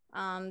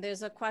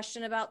 There's a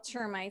question about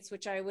termites,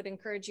 which I would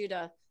encourage you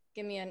to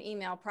give me an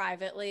email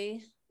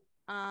privately.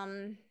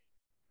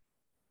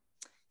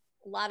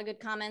 A lot of good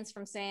comments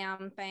from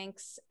Sam,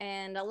 thanks.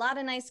 And a lot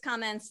of nice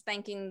comments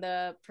thanking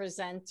the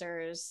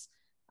presenters.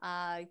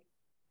 I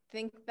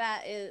think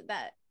that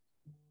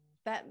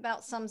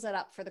about sums it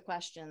up for the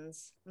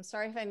questions. I'm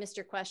sorry if I missed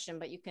your question,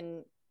 but you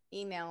can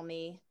email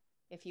me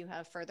if you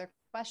have further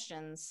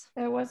questions.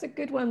 There was a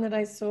good one that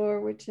I saw,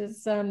 which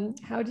is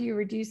how do you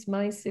reduce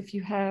mice if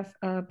you have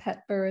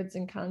pet birds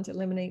and can't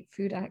eliminate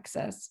food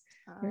access,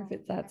 or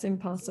if that's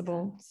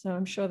impossible? So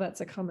I'm sure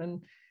that's a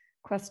common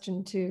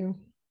question too.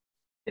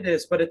 It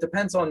is, but it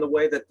depends on the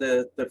way that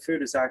the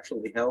food is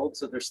actually held.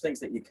 So there's things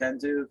that you can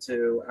do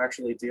to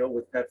actually deal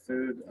with pet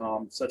food,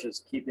 such as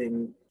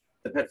keeping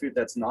the pet food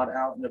that's not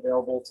out and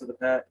available to the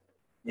pet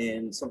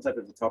in some type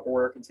of a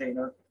Tupperware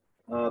container.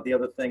 The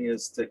other thing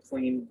is to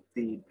clean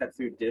the pet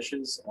food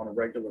dishes on a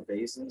regular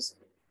basis.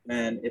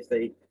 And if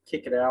they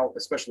kick it out,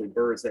 especially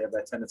birds, they have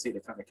that tendency to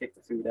kind of kick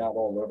the food out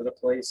all over the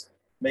place,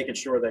 making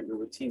sure that you're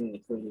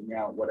routinely cleaning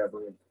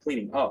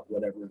up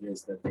whatever it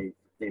is that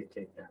they've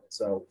kicked out.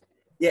 So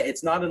yeah,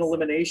 it's not an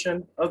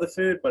elimination of the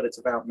food, but it's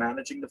about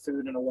managing the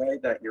food in a way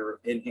that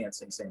you're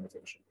enhancing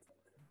sanitation.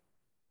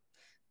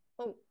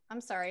 Oh, I'm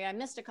sorry, I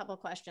missed a couple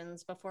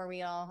questions before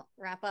we all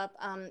wrap up.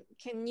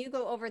 Can you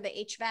go over the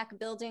HVAC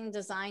building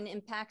design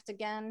impact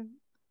again?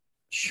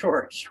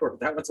 Sure.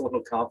 That one's a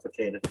little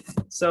complicated.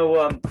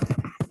 So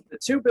the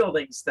two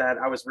buildings that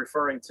I was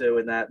referring to,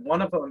 in that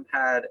one of them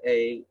had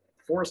a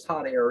forced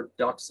hot air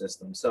duct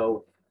system.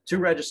 So two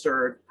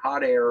registered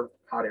hot air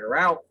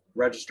out,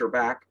 register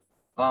back.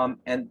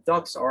 And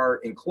ducts are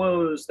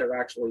enclosed. They're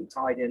actually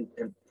tied in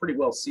and pretty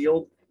well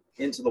sealed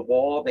into the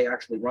wall. They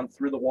actually run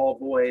through the wall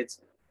voids.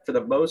 For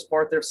the most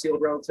part, they're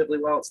sealed relatively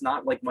well. It's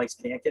not like mice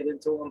can't get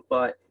into them,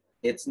 but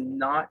it's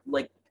not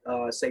like,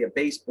 say, a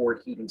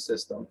baseboard heating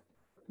system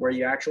where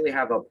you actually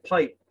have a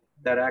pipe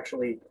that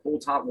actually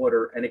holds hot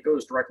water and it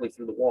goes directly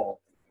through the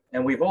wall.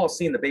 And we've all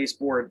seen the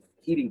baseboard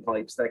heating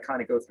pipes that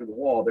kind of go through the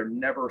wall. They're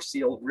never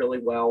sealed really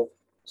well.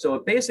 So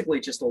it basically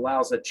just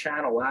allows a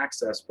channel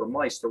access for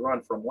mice to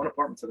run from one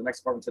apartment to the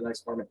next apartment to the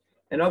next apartment.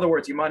 In other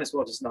words, you might as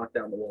well just knock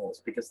down the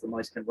walls, because the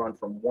mice can run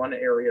from one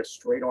area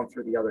straight on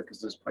through the other,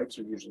 because those pipes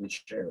are usually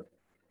shared.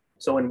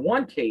 So in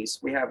one case,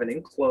 we have an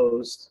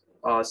enclosed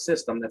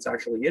system that's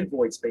actually in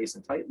void space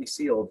and tightly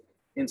sealed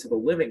into the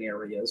living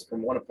areas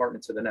from one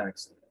apartment to the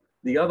next.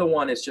 The other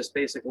one is just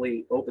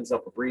basically opens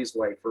up a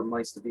breezeway for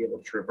mice to be able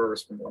to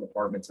traverse from one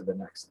apartment to the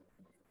next.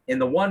 In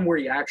the one where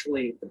you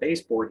actually, the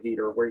baseboard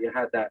heater, where you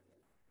had that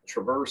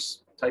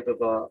traverse type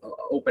of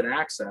open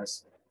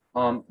access,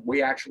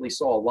 we actually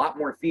saw a lot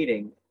more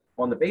feeding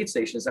on the bait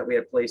stations that we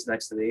had placed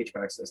next to the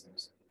HVAC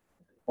systems.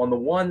 On the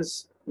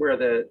ones where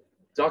the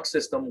duct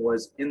system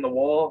was in the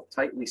wall,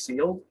 tightly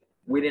sealed,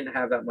 we didn't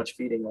have that much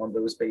feeding on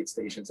those bait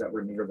stations that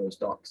were near those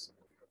ducts.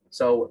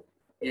 So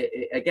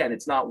again,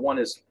 it's not one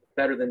is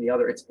better than the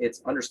other.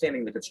 It's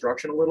understanding the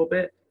construction a little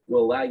bit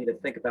will allow you to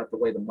think about the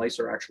way the mice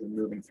are actually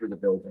moving through the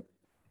building.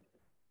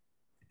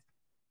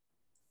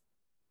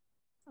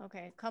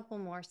 Okay, a couple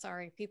more.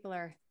 Sorry, people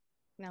are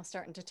now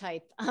starting to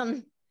type.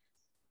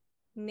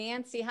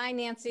 Nancy, hi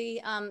Nancy.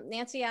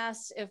 Nancy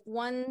asks, if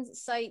one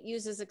site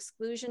uses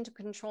exclusion to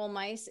control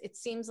mice, it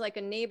seems like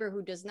a neighbor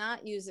who does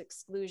not use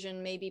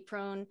exclusion may be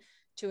prone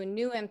to a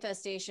new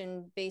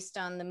infestation based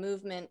on the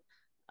movement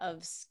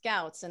of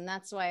scouts. And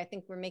that's why I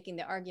think we're making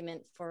the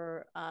argument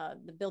for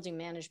the building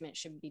management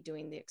should be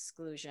doing the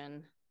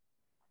exclusion.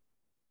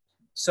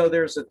 So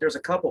there's a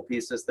couple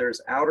pieces.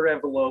 There's outer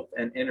envelope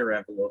and inner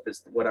envelope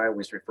is what I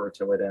always refer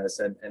to it as.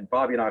 And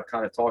Bobby and I have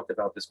kind of talked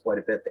about this quite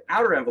a bit. The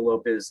outer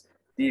envelope is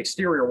the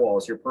exterior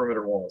walls, your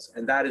perimeter walls,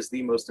 and that is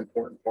the most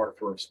important part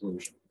for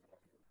exclusion.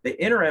 The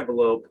inner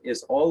envelope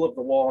is all of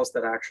the walls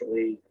that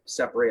actually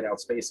separate out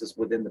spaces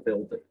within the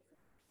building.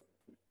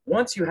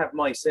 Once you have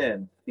mice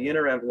in, the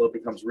inner envelope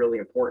becomes really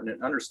important,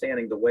 and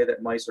understanding the way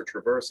that mice are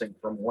traversing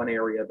from one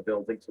area of the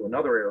building to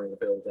another area of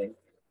the building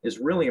is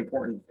really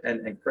important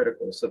and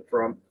critical. So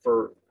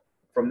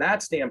from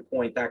that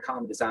standpoint, that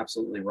comment is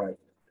absolutely right.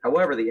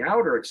 However, the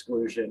outer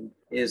exclusion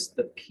is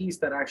the piece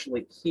that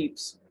actually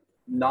keeps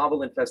novel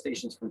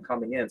infestations from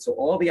coming in. So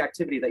all the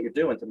activity that you're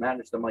doing to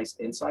manage the mice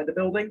inside the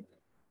building,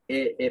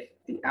 if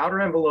the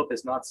outer envelope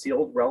is not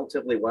sealed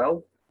relatively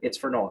well, it's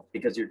for naught,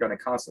 because you're going to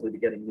constantly be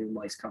getting new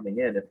mice coming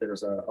in if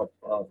there's a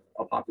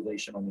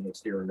population on the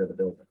exterior of the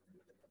building.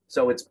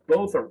 So it's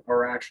both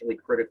are actually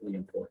critically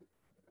important.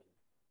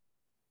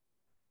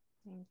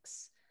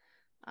 Thanks.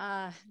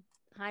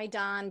 Hi,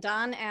 Don.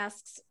 Don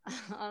asks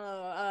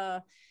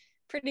a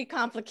pretty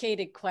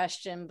complicated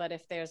question, but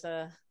if there's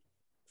a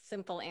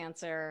simple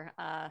answer.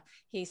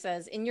 He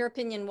says, in your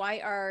opinion, why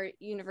are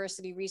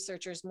university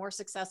researchers more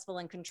successful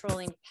in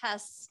controlling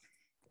pests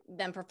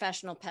than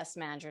professional pest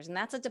managers? And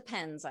that's a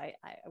depends, I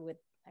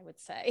would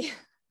say.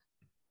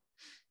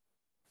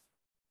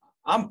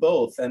 I'm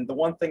both. And the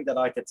one thing that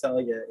I could tell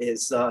you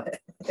is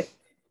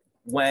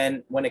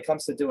when it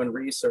comes to doing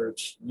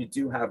research, you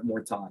do have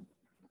more time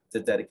to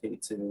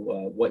dedicate to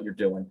what you're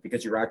doing,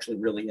 because you're actually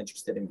really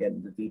interested in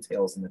getting the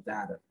details and the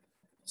data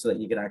so that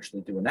you can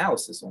actually do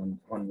analysis on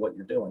what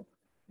you're doing.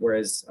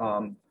 Whereas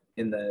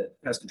in the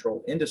pest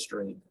control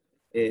industry,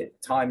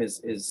 time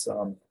is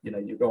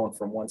you're going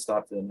from one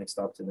stop to the next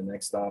stop to the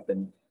next stop.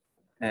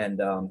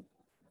 And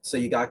so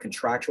you got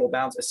contractual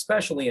bounds,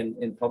 especially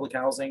in public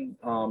housing.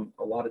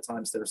 A lot of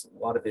times there's a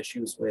lot of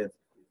issues with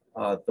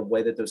the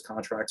way that those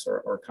contracts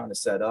are kind of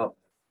set up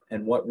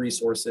and what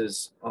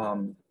resources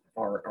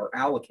are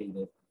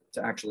allocated to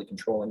actually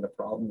controlling the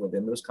problem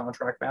within those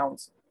contract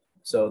bounds.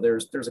 So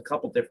there's a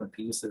couple different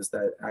pieces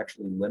that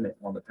actually limit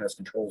on the pest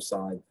control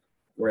side,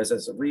 whereas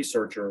as a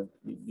researcher,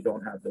 you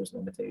don't have those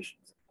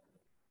limitations.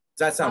 Does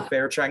that sound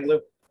fair,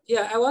 Chang-Lu?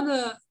 Yeah, I want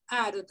to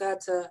add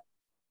that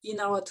in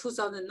our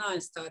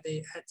 2009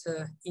 study at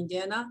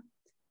Indiana,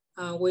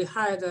 we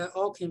hired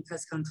Orkin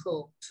Pest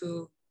Control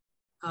to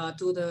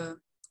do the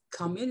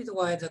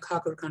community-wide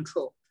cockroach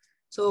control.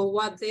 So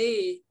what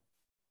they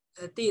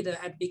did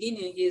at the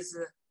beginning is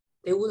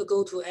they would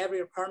go to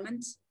every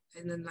apartment,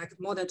 and then like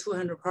more than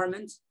 200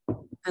 apartments,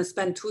 and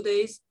spend 2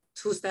 days,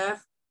 2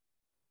 staff.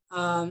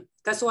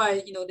 That's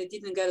why they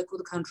didn't get a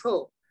good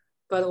control.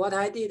 But what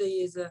I did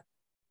is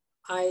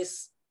I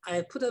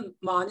put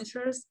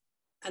monitors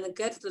and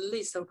get the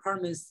list of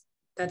apartments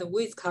that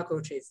with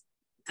cockroaches,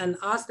 and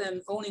ask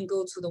them only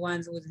go to the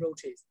ones with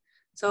roaches.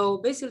 So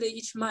basically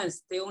each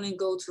month they only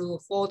go to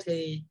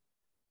 40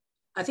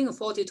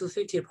 to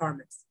 50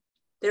 apartments.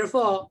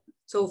 Therefore,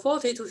 so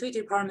 40 to 50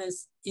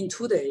 apartments in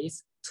 2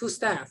 days, 2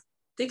 staff,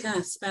 they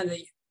can spend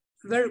a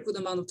very good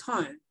amount of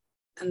time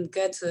and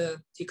get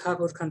the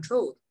cockroach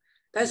controlled.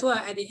 That's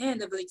why at the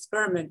end of the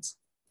experiment,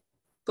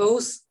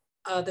 both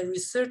the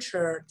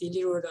researcher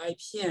delivered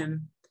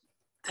IPM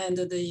and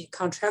the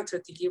contractor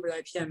delivered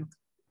IPM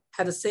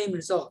had the same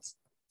results,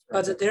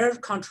 but their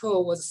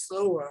control was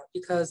slower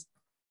because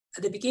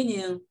at the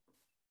beginning,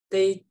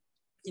 they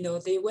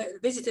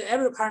visited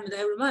every apartment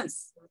every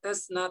month.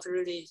 That's not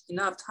really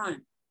enough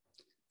time.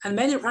 And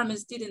many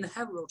apartments didn't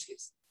have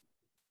roaches.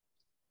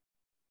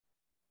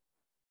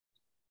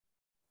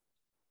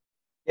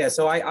 Yeah,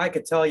 so I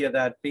could tell you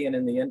that being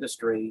in the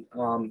industry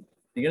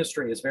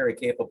is very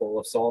capable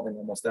of solving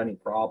almost any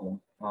problem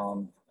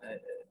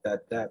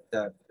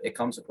that it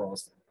comes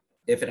across,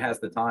 if it has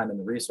the time and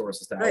the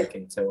resources to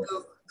allocate to it.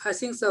 So I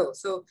think so.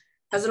 So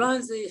as long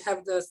as they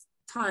have the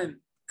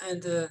time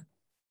and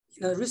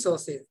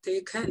resources,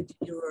 they can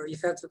deliver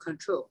effective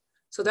control.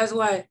 So that's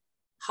why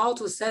how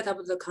to set up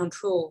the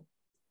control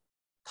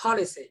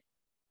policy,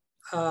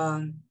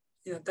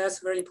 that's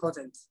very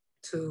important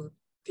to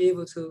be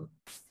able to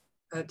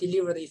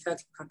deliver the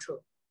effective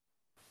control.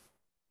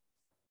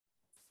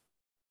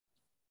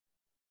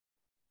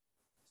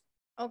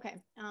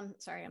 Okay,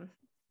 sorry, I'm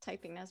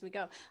typing as we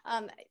go.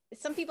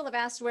 Some people have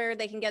asked where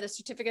they can get a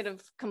certificate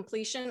of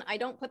completion. I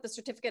don't put the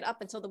certificate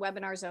up until the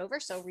webinar is over,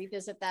 so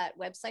revisit that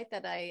website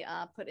that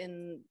I put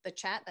in the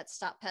chat. That's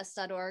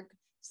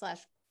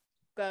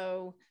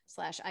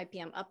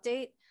stoppest.org/go/IPM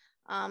update.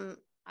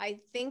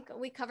 I think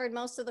we covered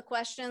most of the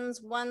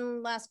questions.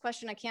 One last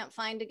question I can't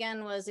find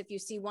again was, if you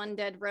see one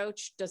dead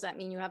roach, does that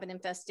mean you have an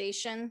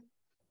infestation?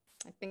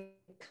 I think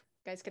you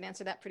guys can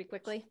answer that pretty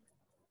quickly.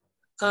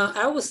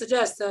 I would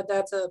suggest that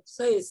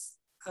place,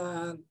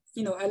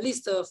 at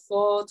least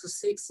 4 to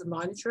 6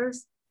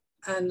 monitors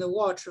and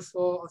watch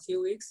for a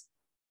few weeks.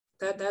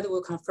 That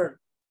will confirm.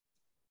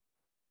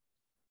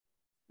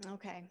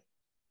 Okay.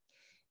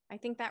 I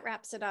think that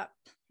wraps it up.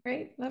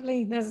 Great,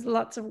 lovely. There's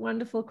lots of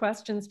wonderful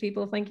questions,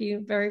 people. Thank you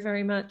very,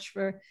 very much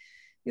for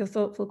your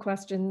thoughtful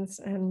questions.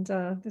 And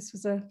this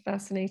was a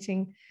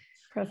fascinating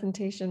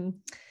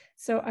presentation.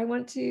 So I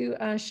want to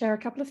share a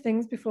couple of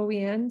things before we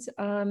end.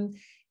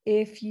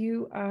 If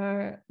you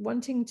are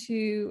wanting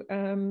to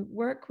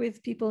work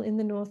with people in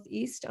the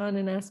Northeast on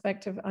an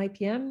aspect of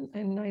IPM,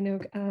 and I know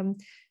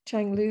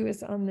Chang-Lu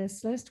is on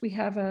this list, we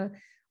have a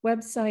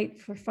website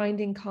for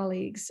finding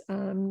colleagues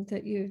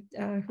that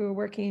who are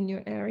working in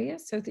your area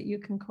so that you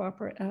can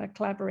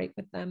collaborate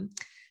with them.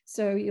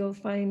 So you'll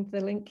find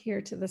the link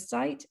here to the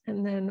site,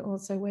 and then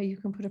also where you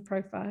can put a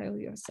profile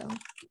yourself.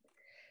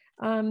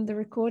 The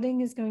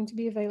recording is going to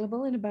be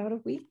available in about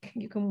a week.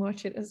 You can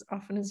watch it as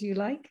often as you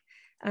like.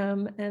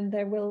 And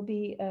there will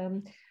be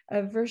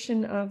a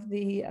version of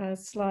the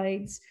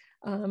slides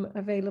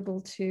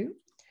available too.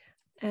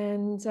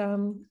 And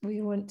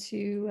we want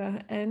to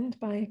end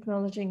by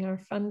acknowledging our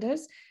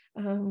funders,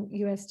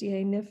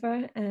 USDA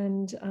NIFA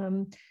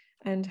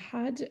and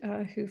HUD,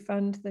 who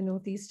fund the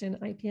Northeastern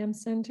IPM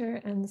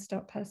Center and the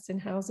Stop Pests in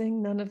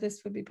Housing. None of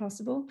this would be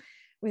possible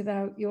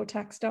without your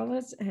tax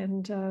dollars.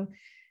 And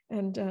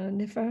and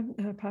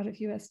NIFA, part of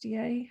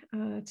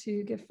USDA,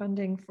 to give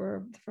funding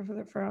for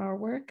our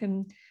work,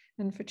 and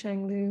for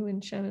Chang Lu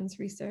and Shannon's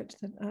research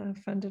that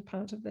funded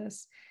part of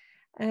this.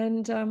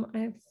 And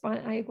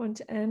I want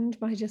to end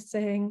by just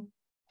saying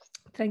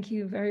thank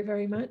you very,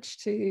 very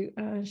much to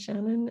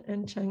Shannon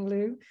and Chang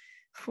Lu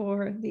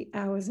for the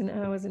hours and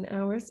hours and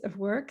hours of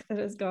work that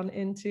has gone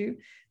into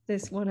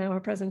this 1 hour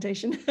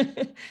presentation,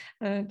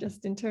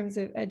 just in terms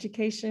of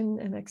education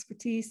and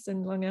expertise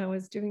and long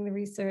hours doing the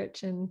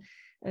research and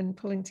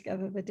pulling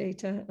together the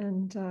data.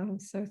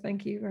 And so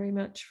thank you very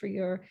much for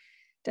your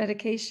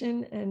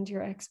dedication and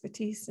your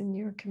expertise and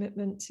your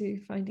commitment to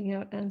finding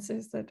out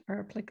answers that are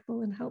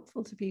applicable and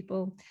helpful to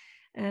people.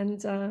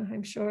 And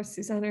I'm sure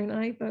Susanna and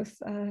I both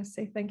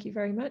say thank you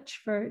very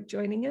much for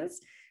joining us,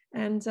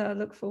 and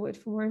look forward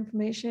for more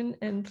information.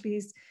 And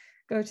please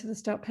go to the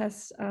Stop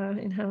Pests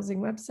in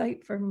Housing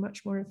website for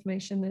much more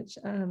information that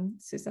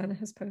Susanna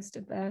has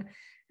posted there.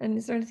 And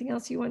is there anything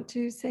else you want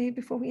to say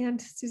before we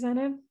end,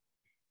 Susanna?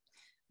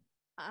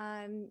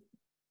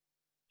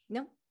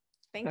 No,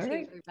 thank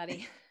you,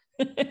 everybody.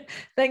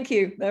 Thank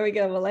you. There we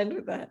go. We'll end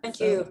with that. Thank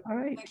you. All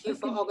right. Thank you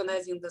for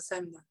organizing the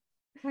seminar.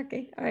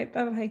 Okay. All right.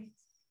 Bye-bye.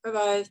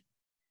 Bye-bye.